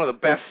 It's one of the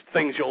best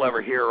things you'll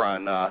ever hear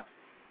on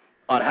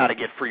how to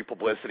get free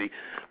publicity.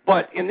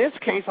 But in this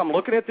case, I'm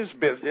looking at this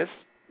business,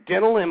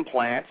 dental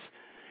implants,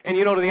 and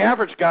to the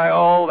average guy,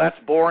 oh, that's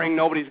boring,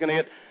 nobody's going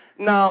to get.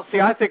 No, see,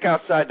 I think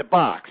outside the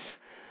box.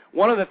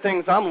 One of the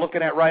things I'm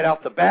looking at right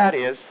off the bat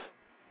is,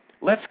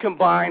 let's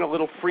combine a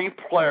little free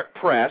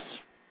press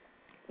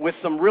with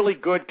some really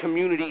good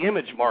community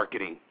image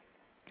marketing.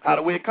 How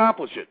do we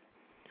accomplish it?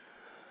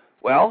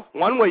 Well,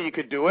 one way you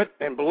could do it,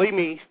 and believe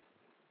me,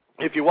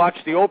 if you watch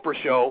the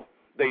Oprah show,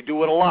 they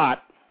do it a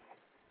lot.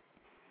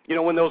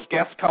 When those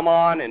guests come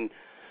on and,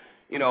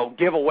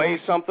 give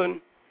away something,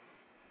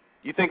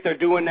 you think they're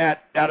doing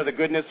that out of the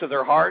goodness of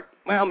their heart?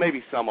 Well,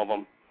 maybe some of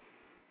them.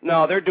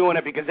 No, they're doing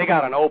it because they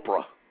got an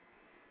Oprah.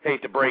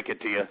 Hate to break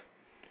it to you.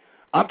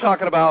 I'm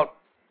talking about,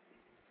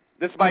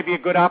 this might be a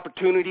good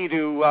opportunity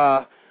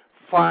to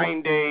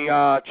find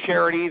a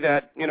charity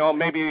that,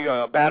 maybe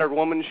a battered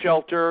woman's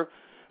shelter,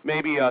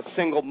 maybe a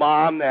single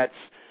mom that's,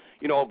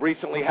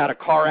 recently had a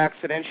car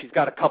accident. She's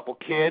got a couple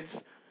kids.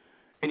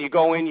 And you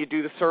go in, you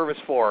do the service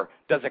for her.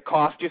 Does it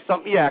cost you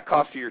something? Yeah, it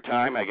costs you your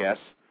time, I guess.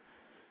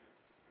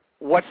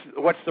 What's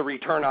the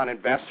return on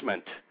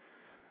investment?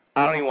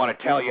 I don't even want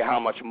to tell you how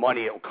much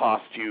money it will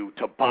cost you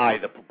to buy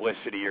the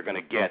publicity you're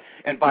going to get.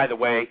 And by the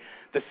way,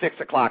 the 6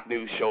 o'clock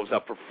news shows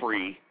up for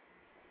free.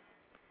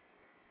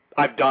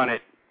 I've done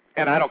it,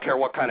 and I don't care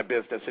what kind of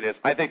business it is.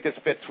 I think this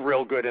fits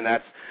real good in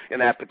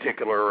that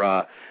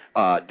particular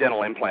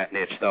dental implant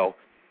niche, though.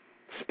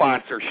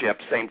 Sponsorship,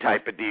 same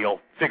type of deal.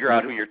 Figure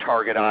out who your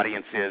target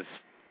audience is.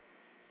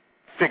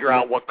 Figure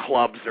out what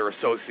clubs or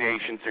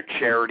associations or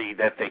charity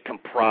that they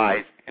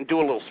comprise, and do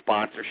a little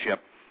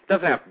sponsorship.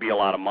 Doesn't have to be a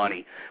lot of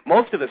money.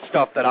 Most of the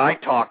stuff that I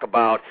talk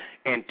about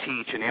and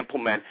teach and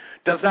implement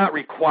does not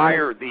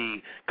require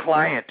the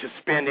client to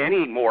spend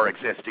any more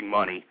existing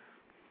money.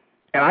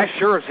 And I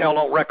sure as hell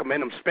don't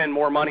recommend them spend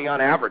more money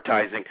on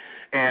advertising,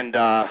 and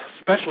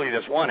especially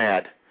this one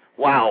ad.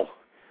 Wow,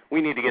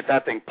 we need to get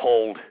that thing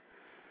pulled.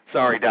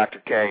 Sorry,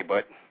 Dr. K,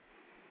 but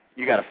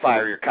you got to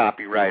fire your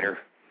copywriter.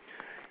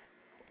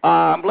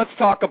 Let's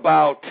talk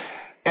about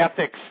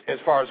ethics as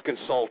far as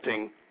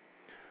consulting.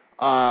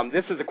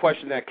 This is a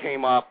question that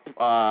came up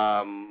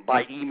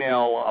by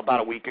email about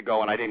a week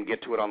ago, and I didn't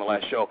get to it on the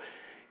last show.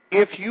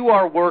 If you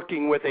are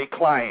working with a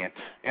client,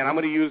 and I'm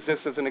going to use this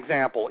as an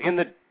example, in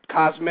the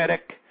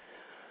cosmetic,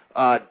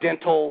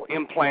 dental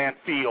implant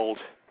field,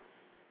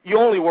 you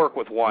only work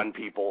with one,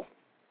 people.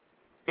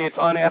 It's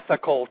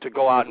unethical to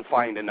go out and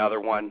find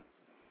another one.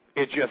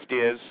 It just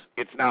is.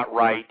 It's not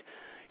right.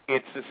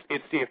 It's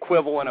the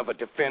equivalent of a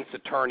defense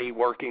attorney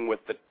working with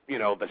the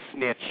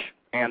snitch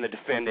and the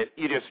defendant.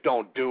 You just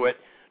don't do it.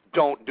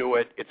 Don't do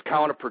it. It's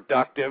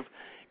counterproductive.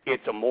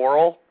 It's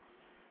immoral.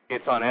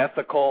 It's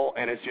unethical,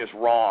 and it's just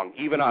wrong.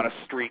 Even on a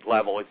street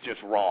level, it's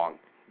just wrong.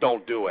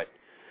 Don't do it.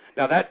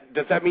 Now,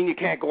 does that mean you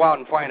can't go out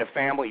and find a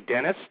family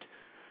dentist,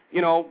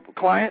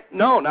 client?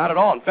 No, not at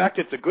all. In fact,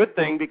 it's a good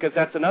thing, because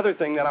that's another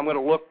thing that I'm going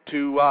to look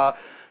to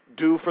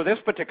do for this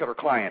particular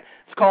client.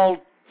 It's called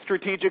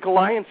strategic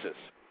alliances.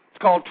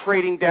 It's called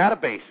trading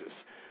databases.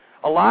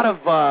 A lot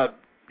of,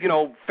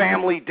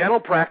 family dental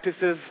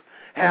practices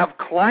have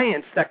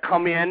clients that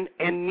come in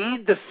and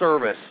need the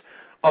service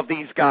of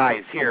these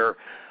guys here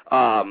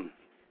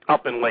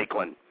up in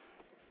Lakeland.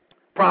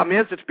 Problem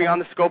is, it's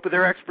beyond the scope of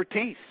their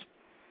expertise.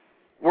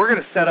 We're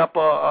going to set up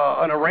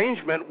an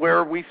arrangement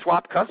where we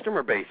swap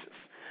customer bases.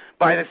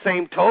 By the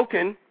same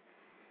token,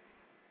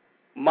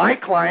 my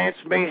clients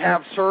may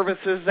have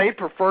services they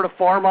prefer to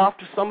farm off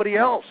to somebody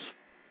else.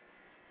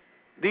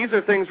 These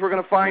are things we're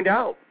going to find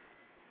out.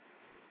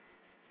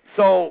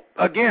 So,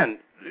 again,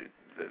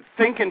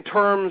 think in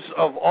terms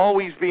of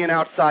always being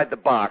outside the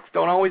box.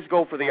 Don't always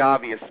go for the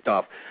obvious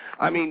stuff.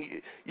 I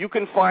mean, you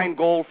can find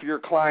gold for your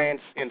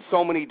clients in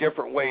so many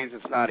different ways,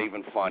 it's not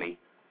even funny.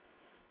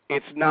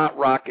 It's not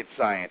rocket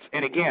science.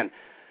 And again,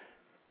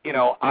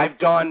 I've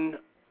done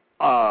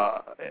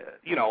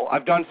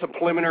some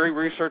preliminary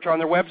research on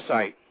their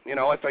website.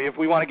 If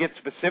we want to get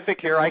specific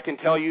here, I can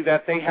tell you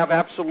that they have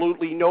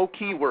absolutely no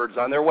keywords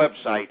on their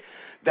website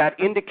that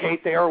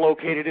indicate they are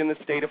located in the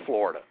state of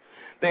Florida.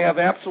 They have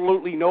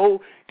absolutely no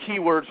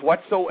keywords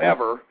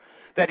whatsoever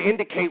that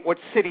indicate what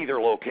city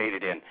they're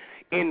located in.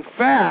 In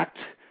fact,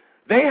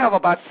 they have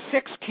about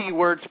 6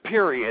 keywords,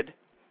 period,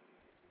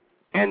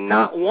 and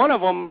not one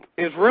of them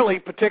is really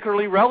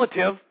particularly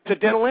relative to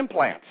dental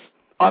implants,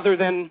 other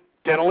than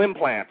dental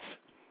implants.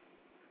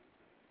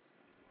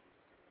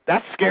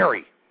 That's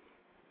scary.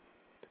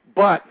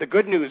 But the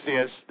good news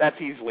is that's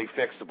easily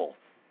fixable.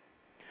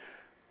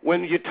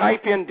 When you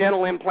type in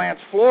dental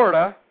implants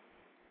Florida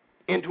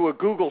into a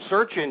Google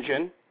search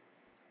engine,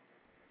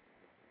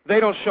 they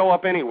don't show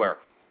up anywhere.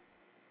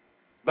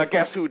 But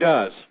guess who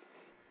does?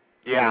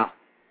 Yeah,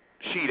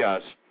 she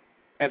does.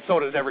 And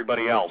so does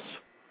everybody else.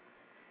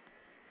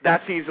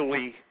 That's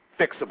easily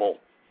fixable.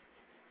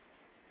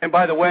 And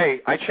by the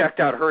way, I checked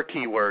out her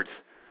keywords.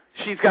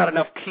 She's got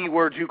enough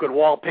keywords you could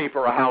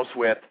wallpaper a house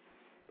with.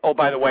 Oh,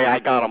 by the way, I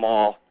got them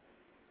all.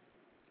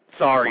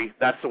 Sorry,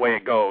 that's the way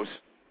it goes.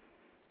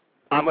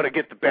 I'm going to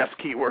get the best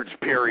keywords,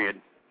 period.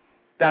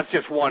 That's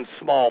just one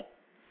small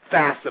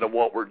facet of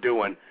what we're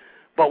doing.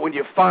 But when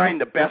you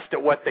find the best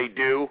at what they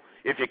do,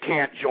 if you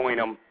can't join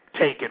them,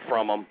 take it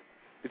from them.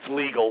 It's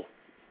legal.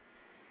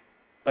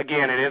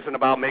 Again, it isn't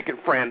about making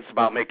friends, it's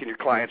about making your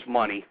clients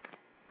money.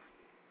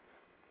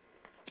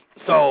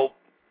 So,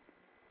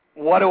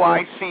 what do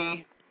I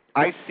see?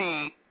 I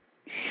see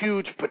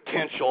huge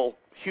potential,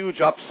 huge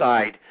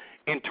upside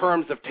in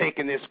terms of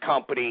taking this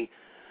company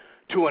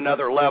to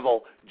another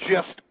level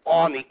just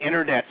on the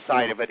internet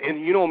side of it.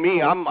 And you know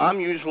me, I'm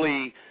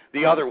usually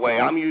the other way.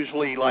 I'm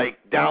usually like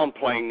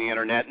downplaying the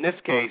internet. In this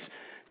case,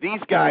 these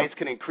guys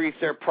can increase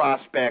their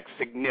prospects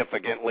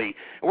significantly.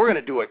 And we're going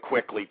to do it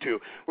quickly, too.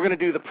 We're going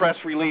to do the press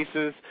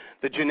releases,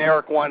 the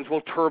generic ones.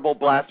 We'll turbo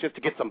blast just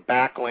to get some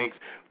backlinks,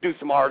 do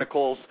some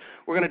articles.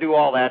 We're going to do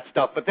all that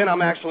stuff. But then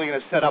I'm actually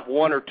going to set up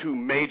 1 or 2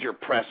 major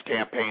press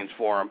campaigns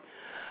for them.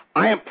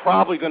 I am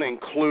probably going to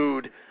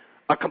include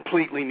a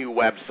completely new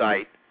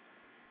website,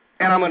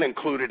 and I'm going to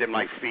include it in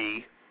my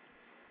fee.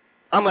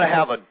 I'm going to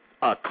have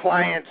a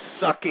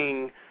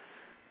client-sucking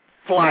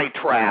fly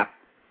trap.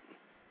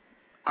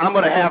 I'm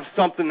going to have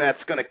something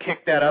that's going to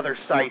kick that other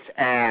site's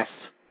ass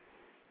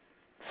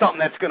something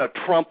that's going to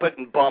trump it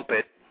and bump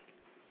it.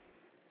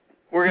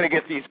 We're going to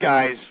get these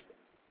guys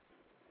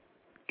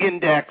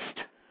indexed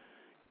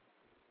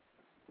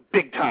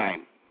big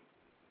time.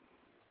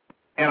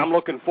 And I'm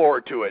looking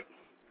forward to it.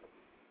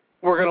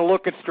 We're going to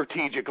look at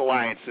strategic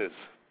alliances.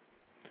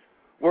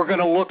 We're going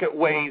to look at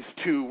ways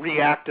to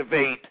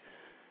reactivate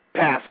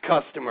past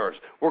customers.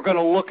 We're going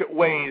to look at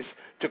ways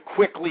to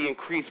quickly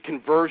increase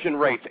conversion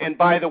rates. And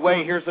by the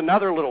way, here's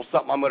another little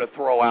something I'm going to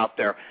throw out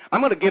there. I'm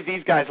going to give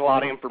these guys a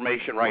lot of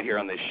information right here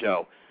on this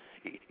show,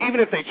 even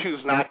if they choose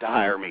not to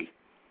hire me.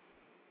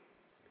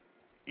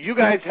 You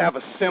guys have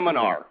a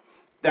seminar.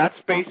 That's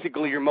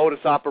basically your modus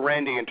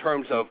operandi in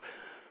terms of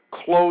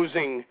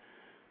closing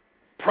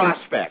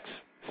prospects.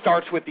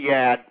 Starts with the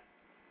ad,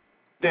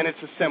 then it's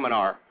a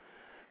seminar.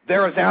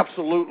 There is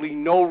absolutely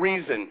no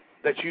reason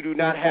that you do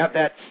not have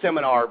that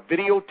seminar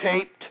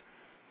videotaped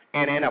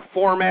and in a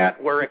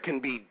format where it can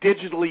be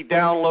digitally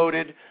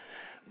downloaded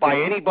by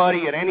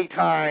anybody at any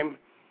time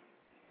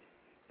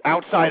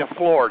outside of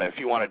Florida, if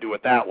you want to do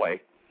it that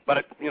way.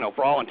 But,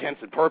 for all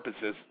intents and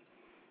purposes,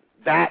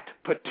 that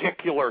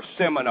particular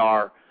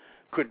seminar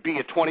could be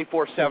a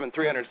 24/7,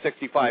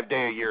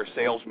 365-day-a-year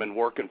salesman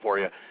working for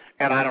you,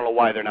 and I don't know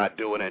why they're not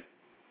doing it.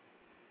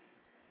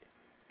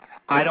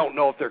 I don't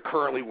know if they're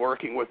currently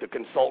working with a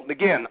consultant.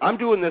 Again, I'm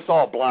doing this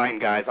all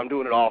blind, guys. I'm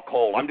doing it all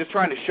cold. I'm just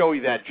trying to show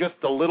you that just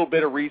the little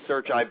bit of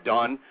research I've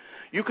done,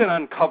 you can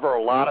uncover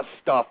a lot of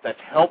stuff that's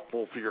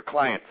helpful for your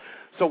client.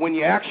 So when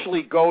you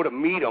actually go to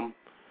meet them,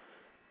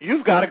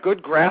 you've got a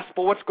good grasp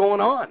of what's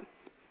going on.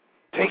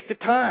 Take the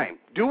time.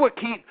 Do what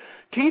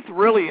Keith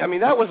really,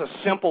 that was a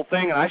simple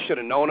thing, and I should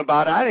have known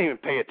about it. I didn't even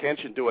pay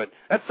attention to it.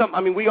 That's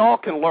something, we all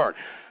can learn.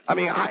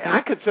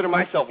 I consider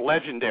myself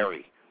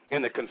legendary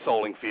in the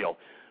consulting field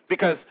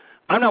because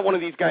I'm not one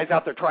of these guys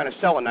out there trying to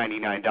sell a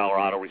 $99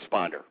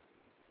 autoresponder.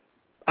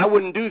 I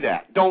wouldn't do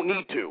that. Don't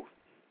need to.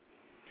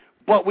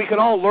 But we can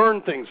all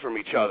learn things from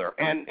each other.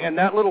 And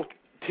that little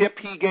tip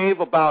he gave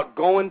about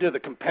going to the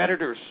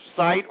competitor's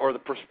site or the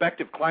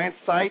prospective client's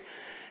site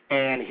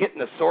and hitting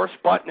the source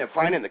button and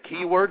finding the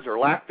keywords or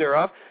lack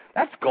thereof,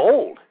 that's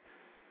gold.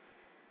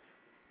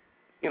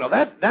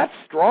 That's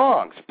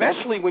strong,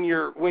 especially when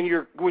you're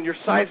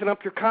sizing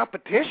up your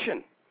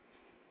competition.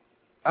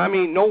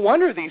 No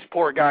wonder these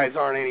poor guys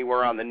aren't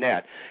anywhere on the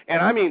net.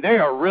 And they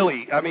are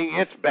really,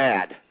 it's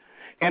bad.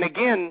 And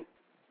again,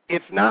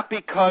 it's not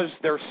because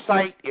their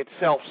site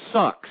itself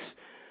sucks.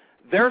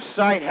 Their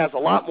site has a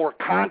lot more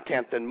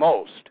content than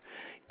most.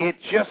 It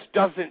just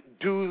doesn't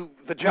do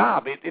the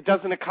job. It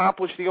doesn't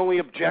accomplish the only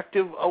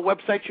objective a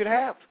website should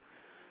have: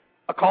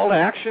 a call to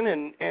action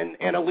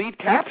and a lead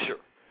capture.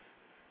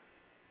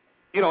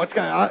 It's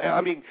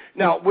kind of,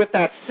 now with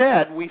that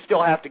said, we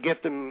still have to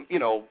get them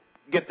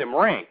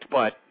ranked,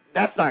 but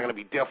that's not going to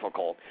be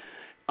difficult.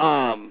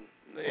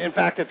 In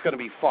fact, it's going to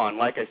be fun.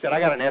 Like I said,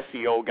 I got an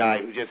SEO guy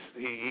who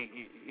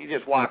he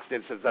just walks in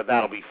and says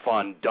that'll be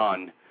fun,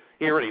 done.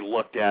 He already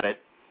looked at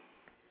it.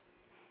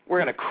 We're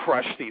going to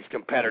crush these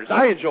competitors.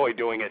 I enjoy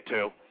doing it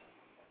too.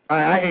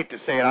 I hate to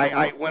say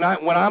it. When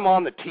I'm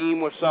on the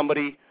team with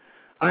somebody,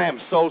 I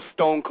am so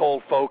stone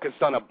cold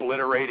focused on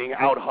obliterating,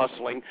 out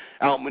hustling,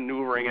 out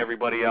maneuvering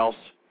everybody else.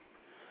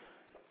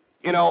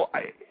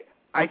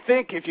 I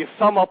think if you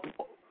sum up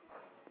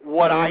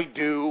what I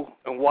do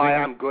and why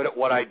I'm good at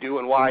what I do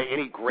and why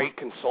any great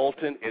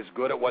consultant is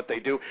good at what they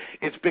do,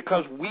 it's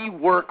because we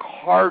work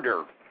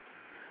harder.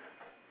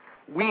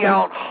 We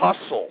out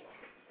hustle.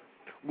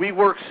 We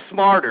work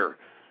smarter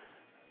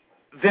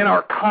than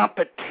our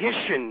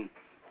competition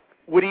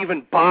would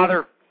even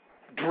bother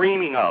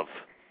dreaming of.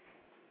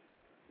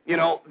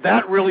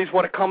 That really is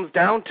what it comes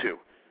down to.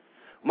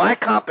 My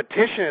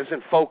competition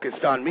isn't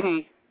focused on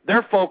me.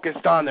 They're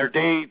focused on their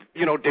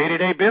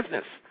day-to-day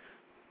business.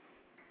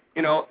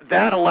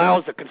 That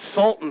allows a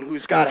consultant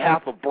who's got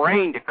half a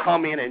brain to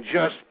come in and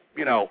just,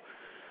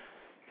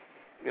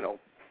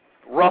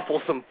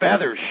 ruffle some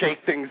feathers, shake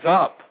things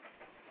up.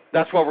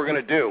 That's what we're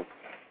going to do.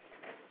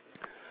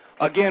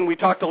 Again, we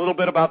talked a little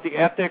bit about the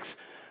ethics.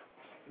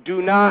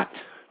 Do not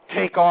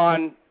take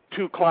on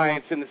two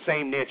clients in the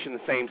same niche in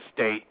the same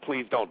state.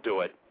 Please don't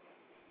do it.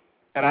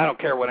 And I don't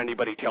care what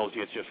anybody tells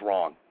you, it's just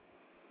wrong.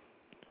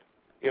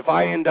 If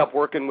I end up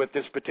working with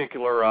this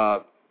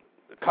particular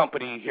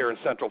company here in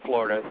Central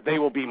Florida, they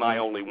will be my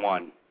only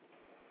one.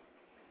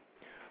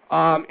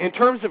 In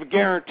terms of a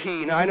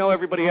guarantee, now I know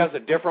everybody has a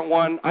different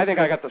one. I think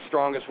I got the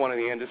strongest one in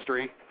the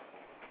industry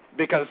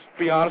because,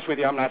 to be honest with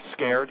you, I'm not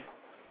scared.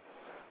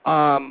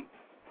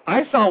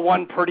 I saw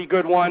one pretty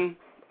good one.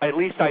 At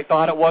least I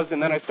thought it was,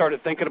 and then I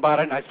started thinking about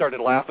it, and I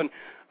started laughing.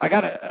 I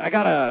got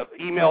a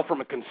email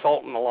from a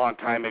consultant a long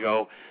time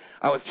ago.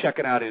 I was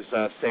checking out his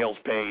sales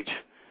page.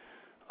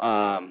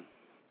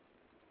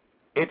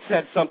 It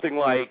said something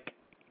like,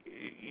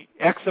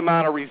 X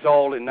amount of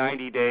result in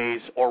 90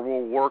 days or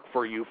we'll work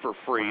for you for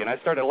free. And I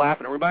started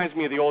laughing. It reminds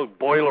me of the old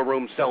boiler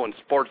room selling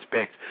sports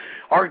picks.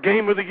 Our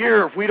game of the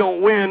year, if we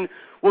don't win,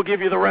 we'll give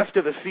you the rest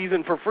of the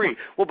season for free.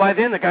 Well, by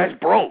then the guy's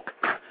broke.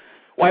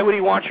 Why would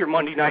he want your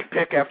Monday night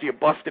pick after you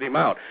busted him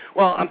out?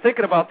 Well, I'm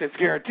thinking about this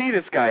guarantee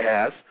this guy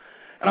has,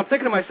 And I'm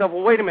thinking to myself,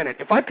 well, wait a minute.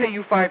 If I pay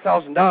you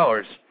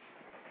 $5,000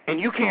 and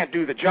you can't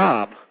do the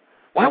job,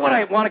 why would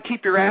I want to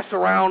keep your ass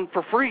around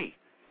for free?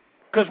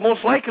 Because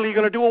most likely you're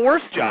going to do a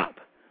worse job.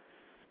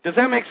 Does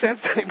that make sense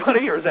to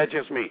anybody, or is that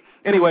just me?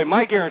 Anyway,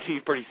 my guarantee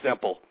is pretty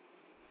simple.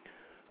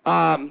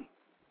 Client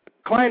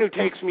who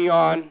takes me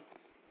on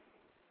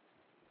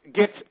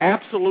gets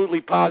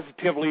absolutely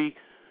positively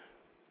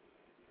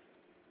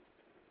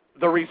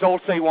the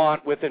results they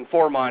want within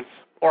 4 months,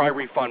 or I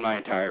refund my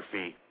entire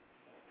fee.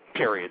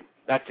 Period.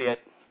 That's it.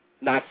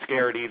 Not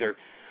scared either.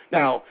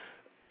 Now,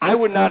 I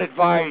would not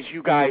advise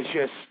you guys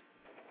just,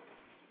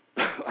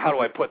 how do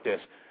I put this,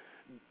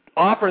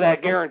 offer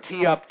that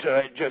guarantee up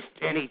to just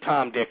any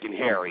Tom, Dick, and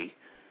Harry.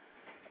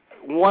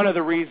 One of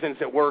the reasons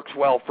it works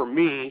well for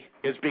me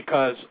is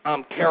because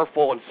I'm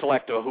careful and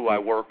selective of who I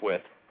work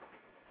with.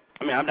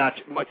 I mean, I'm not,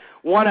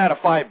 1 out of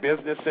 5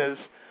 businesses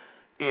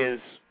is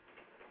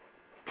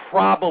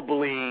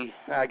probably,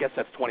 I guess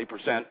that's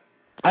 20%.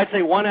 I'd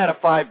say 1 out of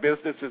 5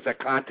 businesses that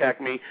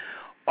contact me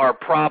are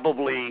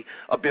probably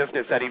a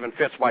business that even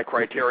fits my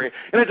criteria.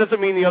 And it doesn't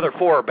mean the other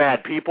 4 are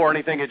bad people or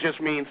anything. It just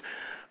means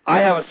I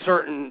have a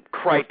certain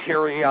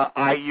criteria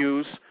I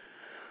use.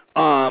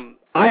 I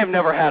have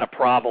never had a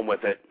problem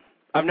with it.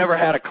 I've never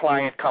had a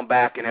client come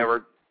back and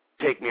ever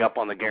take me up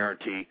on the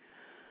guarantee.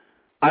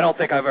 I don't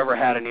think I've ever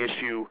had an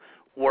issue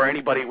where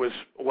anybody was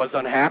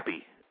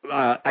unhappy.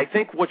 I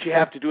think what you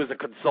have to do as a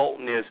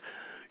consultant is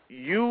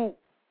you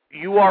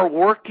are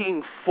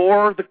working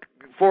for the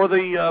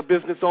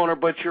business owner,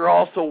 but you're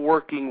also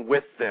working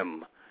with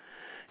them,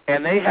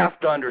 and they have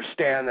to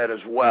understand that as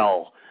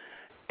well.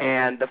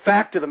 And the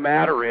fact of the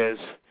matter is,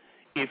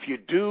 if you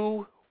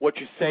do what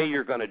you say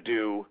you're going to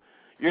do,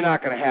 you're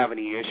not going to have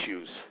any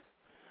issues.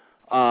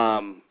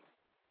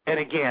 And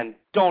again,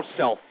 don't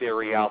sell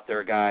theory out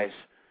there, guys.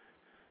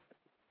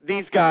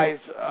 These guys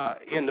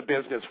in the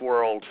business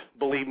world,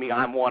 believe me,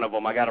 I'm one of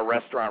them. I got a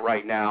restaurant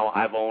right now.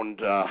 I've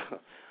owned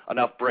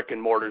enough brick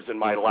and mortars in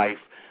my life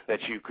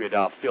that you could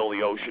fill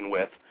the ocean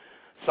with.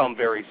 Some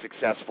very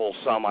successful,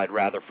 some I'd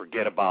rather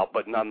forget about,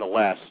 but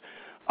nonetheless,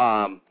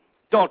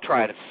 don't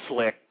try to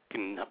slick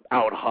and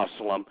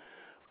out-hustle them.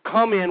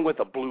 Come in with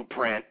a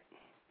blueprint,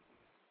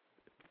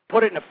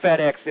 put it in a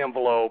FedEx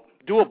envelope,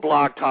 do a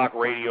blog talk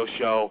radio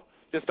show.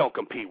 Just don't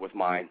compete with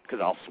mine because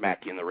I'll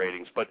smack you in the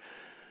ratings, but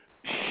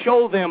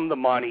show them the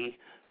money,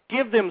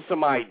 give them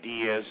some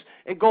ideas,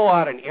 and go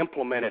out and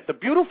implement it. The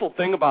beautiful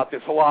thing about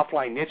this whole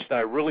offline niche that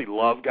I really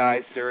love,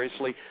 guys,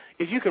 seriously,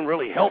 is you can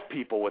really help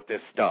people with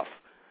this stuff.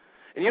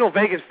 And, you know,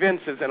 Vegas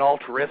Vince isn't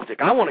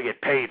altruistic. I want to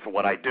get paid for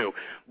what I do.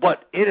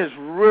 But it is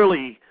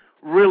really,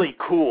 really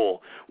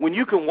cool when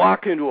you can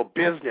walk into a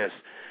business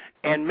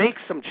and make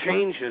some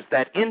changes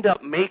that end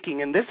up making,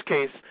 in this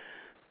case,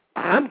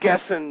 I'm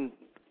guessing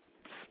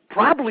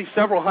probably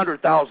several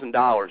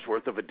 $100,000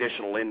 worth of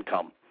additional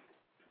income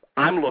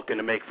I'm looking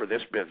to make for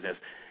this business.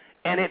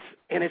 And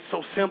it's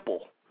so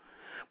simple.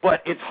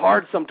 But it's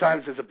hard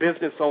sometimes as a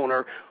business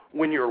owner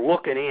when you're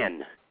looking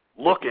in.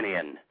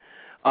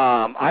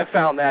 I've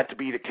found that to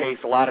be the case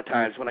a lot of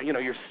times when, you know,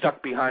 you're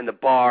stuck behind the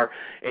bar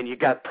and you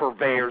got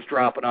purveyors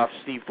dropping off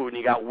seafood and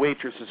you got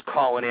waitresses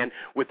calling in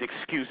with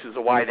excuses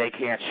of why they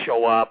can't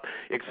show up,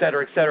 et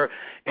cetera,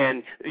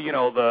 and, you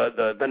know,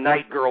 the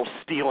night girl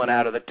stealing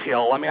out of the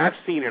till. I mean, I've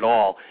seen it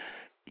all.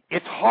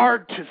 It's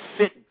hard to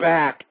sit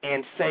back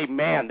and say,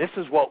 man, this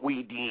is what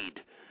we need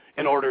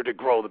in order to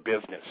grow the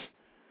business.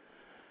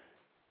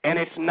 And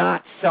it's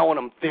not selling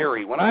them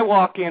theory. When I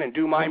walk in and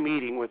do my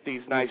meeting with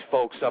these nice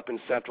folks up in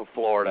Central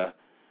Florida,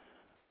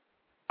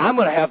 I'm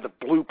going to have the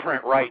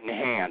blueprint right in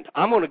hand.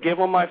 I'm going to give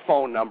them my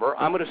phone number.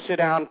 I'm going to sit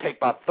down and take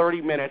about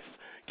 30 minutes,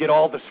 get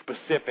all the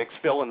specifics,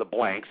 fill in the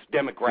blanks,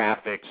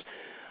 demographics,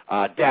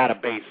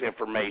 database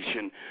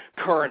information,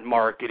 current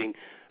marketing,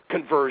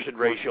 conversion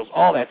ratios,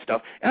 all that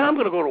stuff, and I'm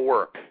going to go to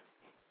work.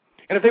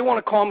 And if they want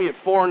to call me at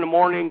 4 in the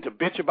morning to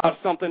bitch about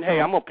something, hey,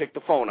 I'm going to pick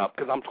the phone up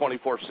because I'm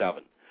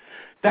 24/7.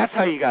 That's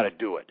how you got to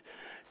do it.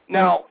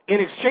 Now, in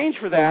exchange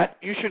for that,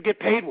 you should get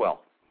paid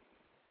well.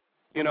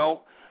 You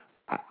know,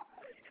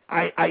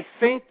 I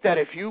think that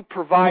if you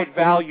provide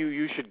value,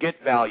 you should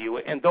get value.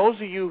 And those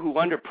of you who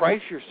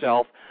underprice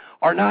yourself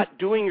are not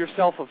doing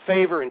yourself a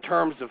favor in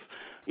terms of,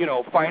 you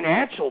know,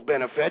 financial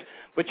benefit,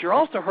 but you're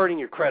also hurting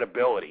your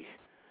credibility.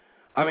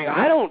 I mean,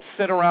 I don't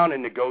sit around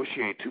and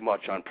negotiate too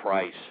much on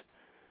price.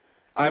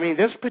 I mean,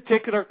 this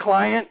particular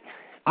client,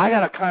 I got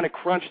to kind of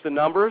crunch the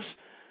numbers.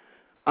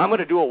 I'm going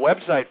to do a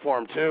website for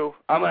him, too.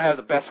 I'm going to have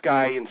the best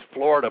guy in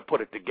Florida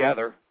put it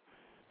together.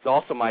 He's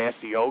also my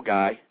SEO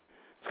guy.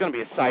 It's going to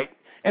be a site.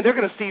 And they're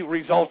going to see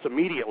results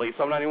immediately,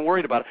 so I'm not even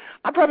worried about it.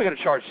 I'm probably going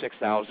to charge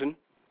 $6,000,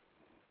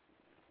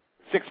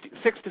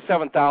 $6,000 to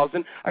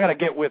 $7,000. I got to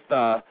get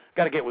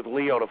with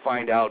Leo to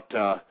find out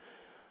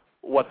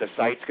what the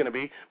site's going to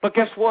be. But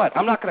guess what?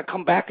 I'm not going to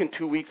come back in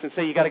 2 weeks and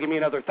say you got to give me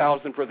another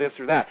 $1,000 for this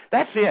or that.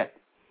 That's it.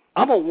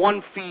 I'm a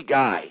one-fee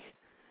guy.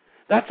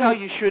 That's how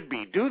you should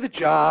be. Do the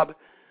job.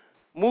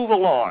 Move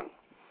along.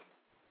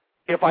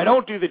 If I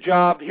don't do the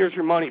job, here's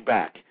your money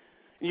back.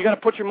 You got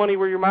to put your money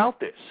where your mouth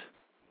is.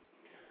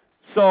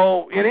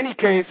 So, in any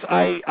case,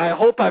 I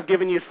hope I've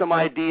given you some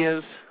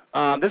ideas.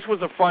 This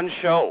was a fun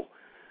show.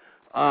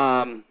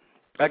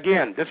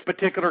 Again, this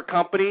particular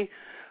company,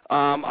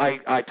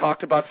 I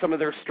talked about some of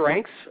their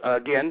strengths.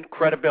 Again,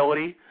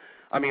 credibility.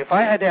 I mean, if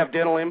I had to have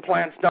dental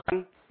implants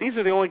done, these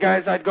are the only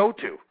guys I'd go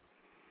to.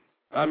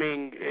 I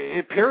mean,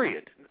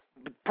 period.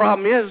 The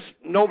problem is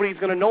nobody's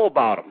going to know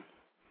about them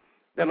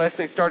unless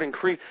they start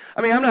increasing.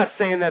 I mean, I'm not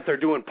saying that they're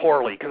doing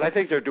poorly because I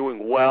think they're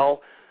doing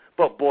well,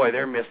 but, boy,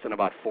 they're missing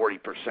about 40%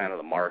 of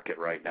the market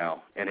right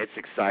now, and it's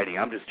exciting.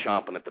 I'm just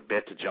chomping at the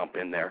bit to jump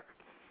in there.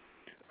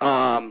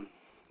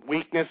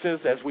 Weaknesses,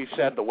 as we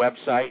said, the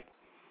website.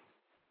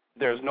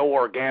 There's no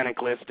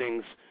organic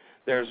listings.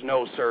 There's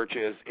no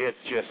searches. It's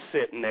just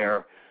sitting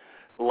there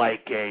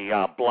like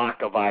a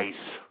block of ice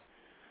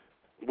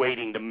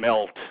waiting to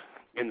melt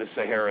in the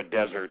Sahara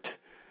Desert.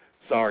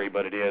 Sorry,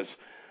 but it is.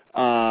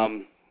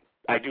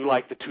 I do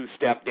like the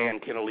two-step Dan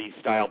Kinnelly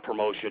style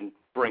promotion.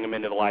 Bring them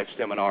into the live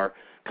seminar.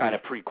 Kind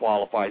of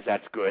pre-qualifies.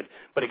 That's good.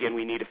 But, again,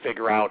 we need to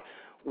figure out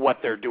what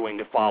they're doing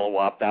to follow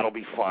up. That'll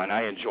be fun.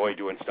 I enjoy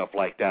doing stuff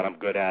like that. I'm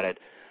good at it.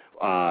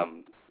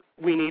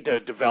 We need to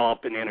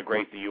develop and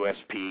integrate the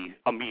USP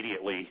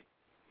immediately.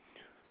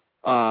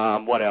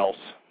 What else?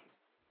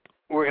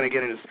 We're going to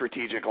get into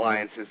strategic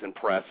alliances and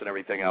press and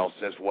everything else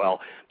as well.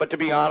 But to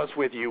be honest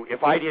with you,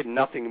 if I did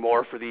nothing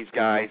more for these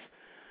guys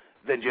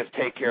than just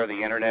take care of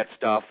the Internet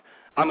stuff,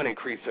 I'm going to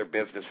increase their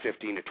business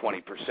 15 to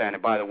 20%.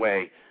 And by the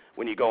way,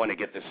 when you go in to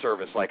get this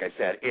service, like I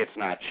said, it's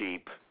not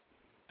cheap.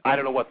 I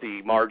don't know what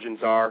the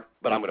margins are,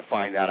 but I'm going to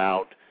find that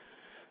out.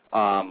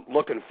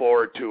 Looking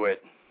forward to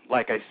it.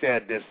 Like I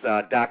said, this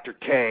Dr.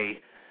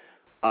 K,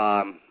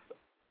 him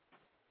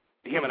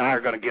and I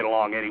are going to get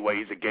along anyway.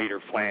 He's a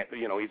Gator fan.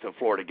 You know, he's a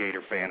Florida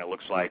Gator fan, it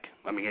looks like.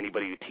 I mean,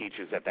 anybody who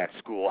teaches at that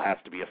school has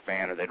to be a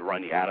fan or they'd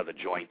run you out of the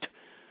joint.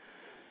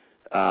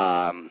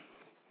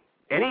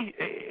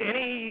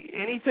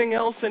 Anything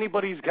else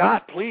anybody's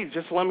got, please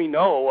just let me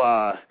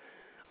know.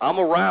 I'm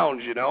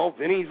around, you know.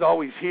 Vinny's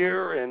always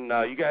here, and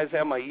you guys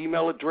have my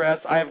email address.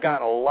 I have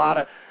gotten a lot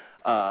of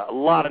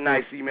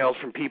nice emails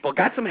from people.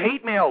 Got some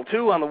hate mail,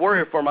 too, on the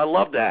Warrior Forum. I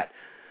love that.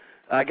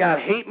 I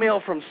got hate mail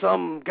from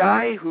some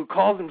guy who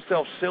calls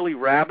himself Silly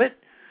Rabbit,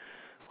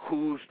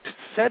 who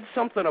said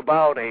something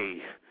about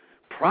a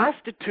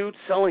prostitute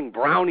selling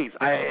brownies.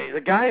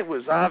 The guy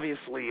was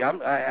obviously,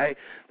 that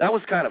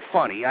was kind of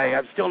funny.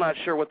 I'm still not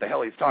sure what the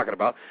hell he's talking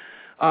about.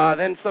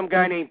 Then some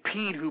guy named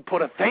Pete who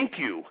put a thank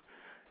you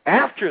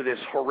after this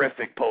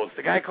horrific post.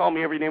 The guy called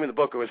me every name in the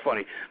book. It was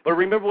funny. But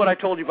remember what I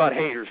told you about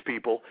haters,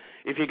 people.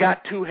 If you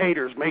got 2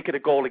 haters, make it a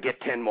goal to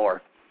get 10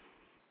 more.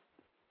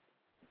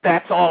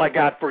 That's all I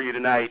got for you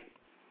tonight.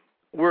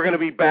 We're going to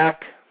be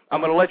back. I'm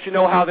going to let you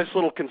know how this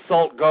little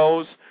consult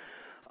goes.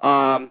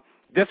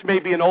 This may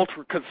be an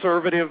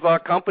ultra-conservative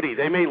company.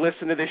 They may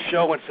listen to this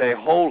show and say,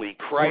 holy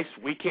Christ,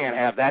 we can't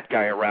have that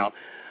guy around.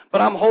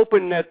 But I'm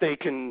hoping that they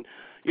can,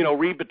 you know,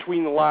 read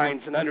between the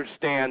lines and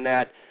understand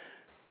that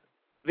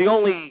the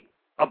only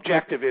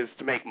objective is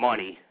to make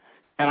money,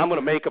 and I'm going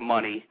to make them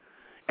money,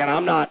 and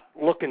I'm not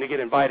looking to get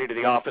invited to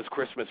the office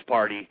Christmas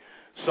party.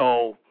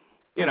 So,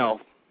 you know,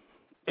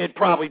 it'd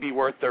probably be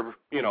worth their,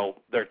 you know,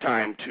 their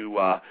time to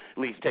at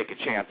least take a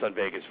chance on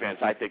Vegas fans.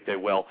 I think they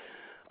will.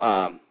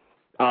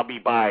 I'll be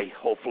by,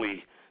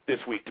 hopefully, this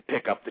week to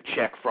pick up the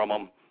check from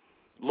them.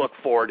 Look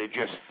forward to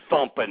just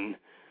thumping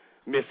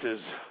Mrs.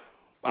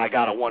 I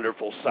got a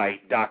wonderful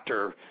site,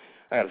 Dr.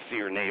 I got to see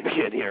her name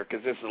again here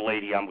because this is a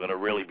lady I'm going to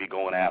really be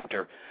going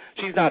after.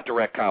 She's not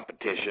direct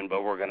competition,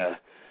 but we're gonna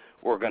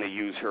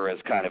use her as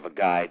kind of a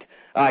guide.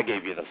 I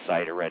gave you the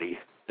site already,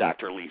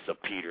 Dr. Lisa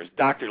Peters.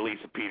 Dr.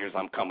 Lisa Peters,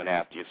 I'm coming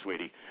after you,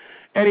 sweetie.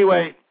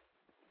 Anyway,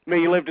 may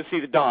you live to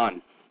see the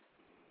dawn.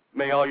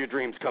 May all your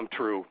dreams come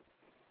true.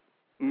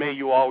 May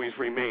you always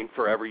remain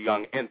forever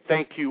young. And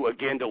thank you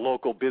again to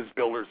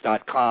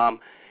localbizbuilders.com,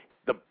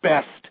 the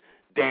best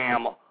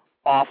damn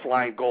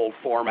offline gold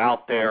form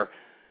out there,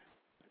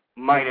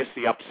 minus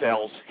the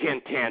upsells,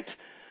 hint, hint.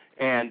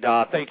 And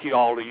thank you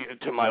all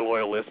to my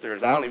loyal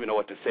listeners. I don't even know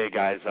what to say,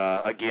 guys.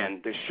 Again,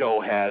 this show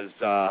has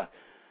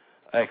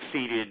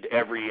exceeded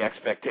every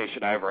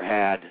expectation I ever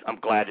had. I'm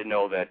glad to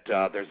know that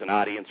there's an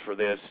audience for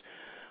this.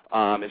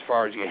 As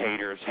far as you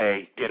haters,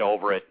 hey, get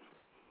over it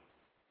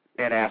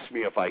and ask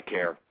me if I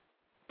care.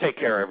 Take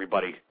care,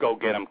 everybody. Go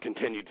get them.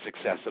 Continued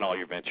success in all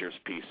your ventures.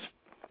 Peace.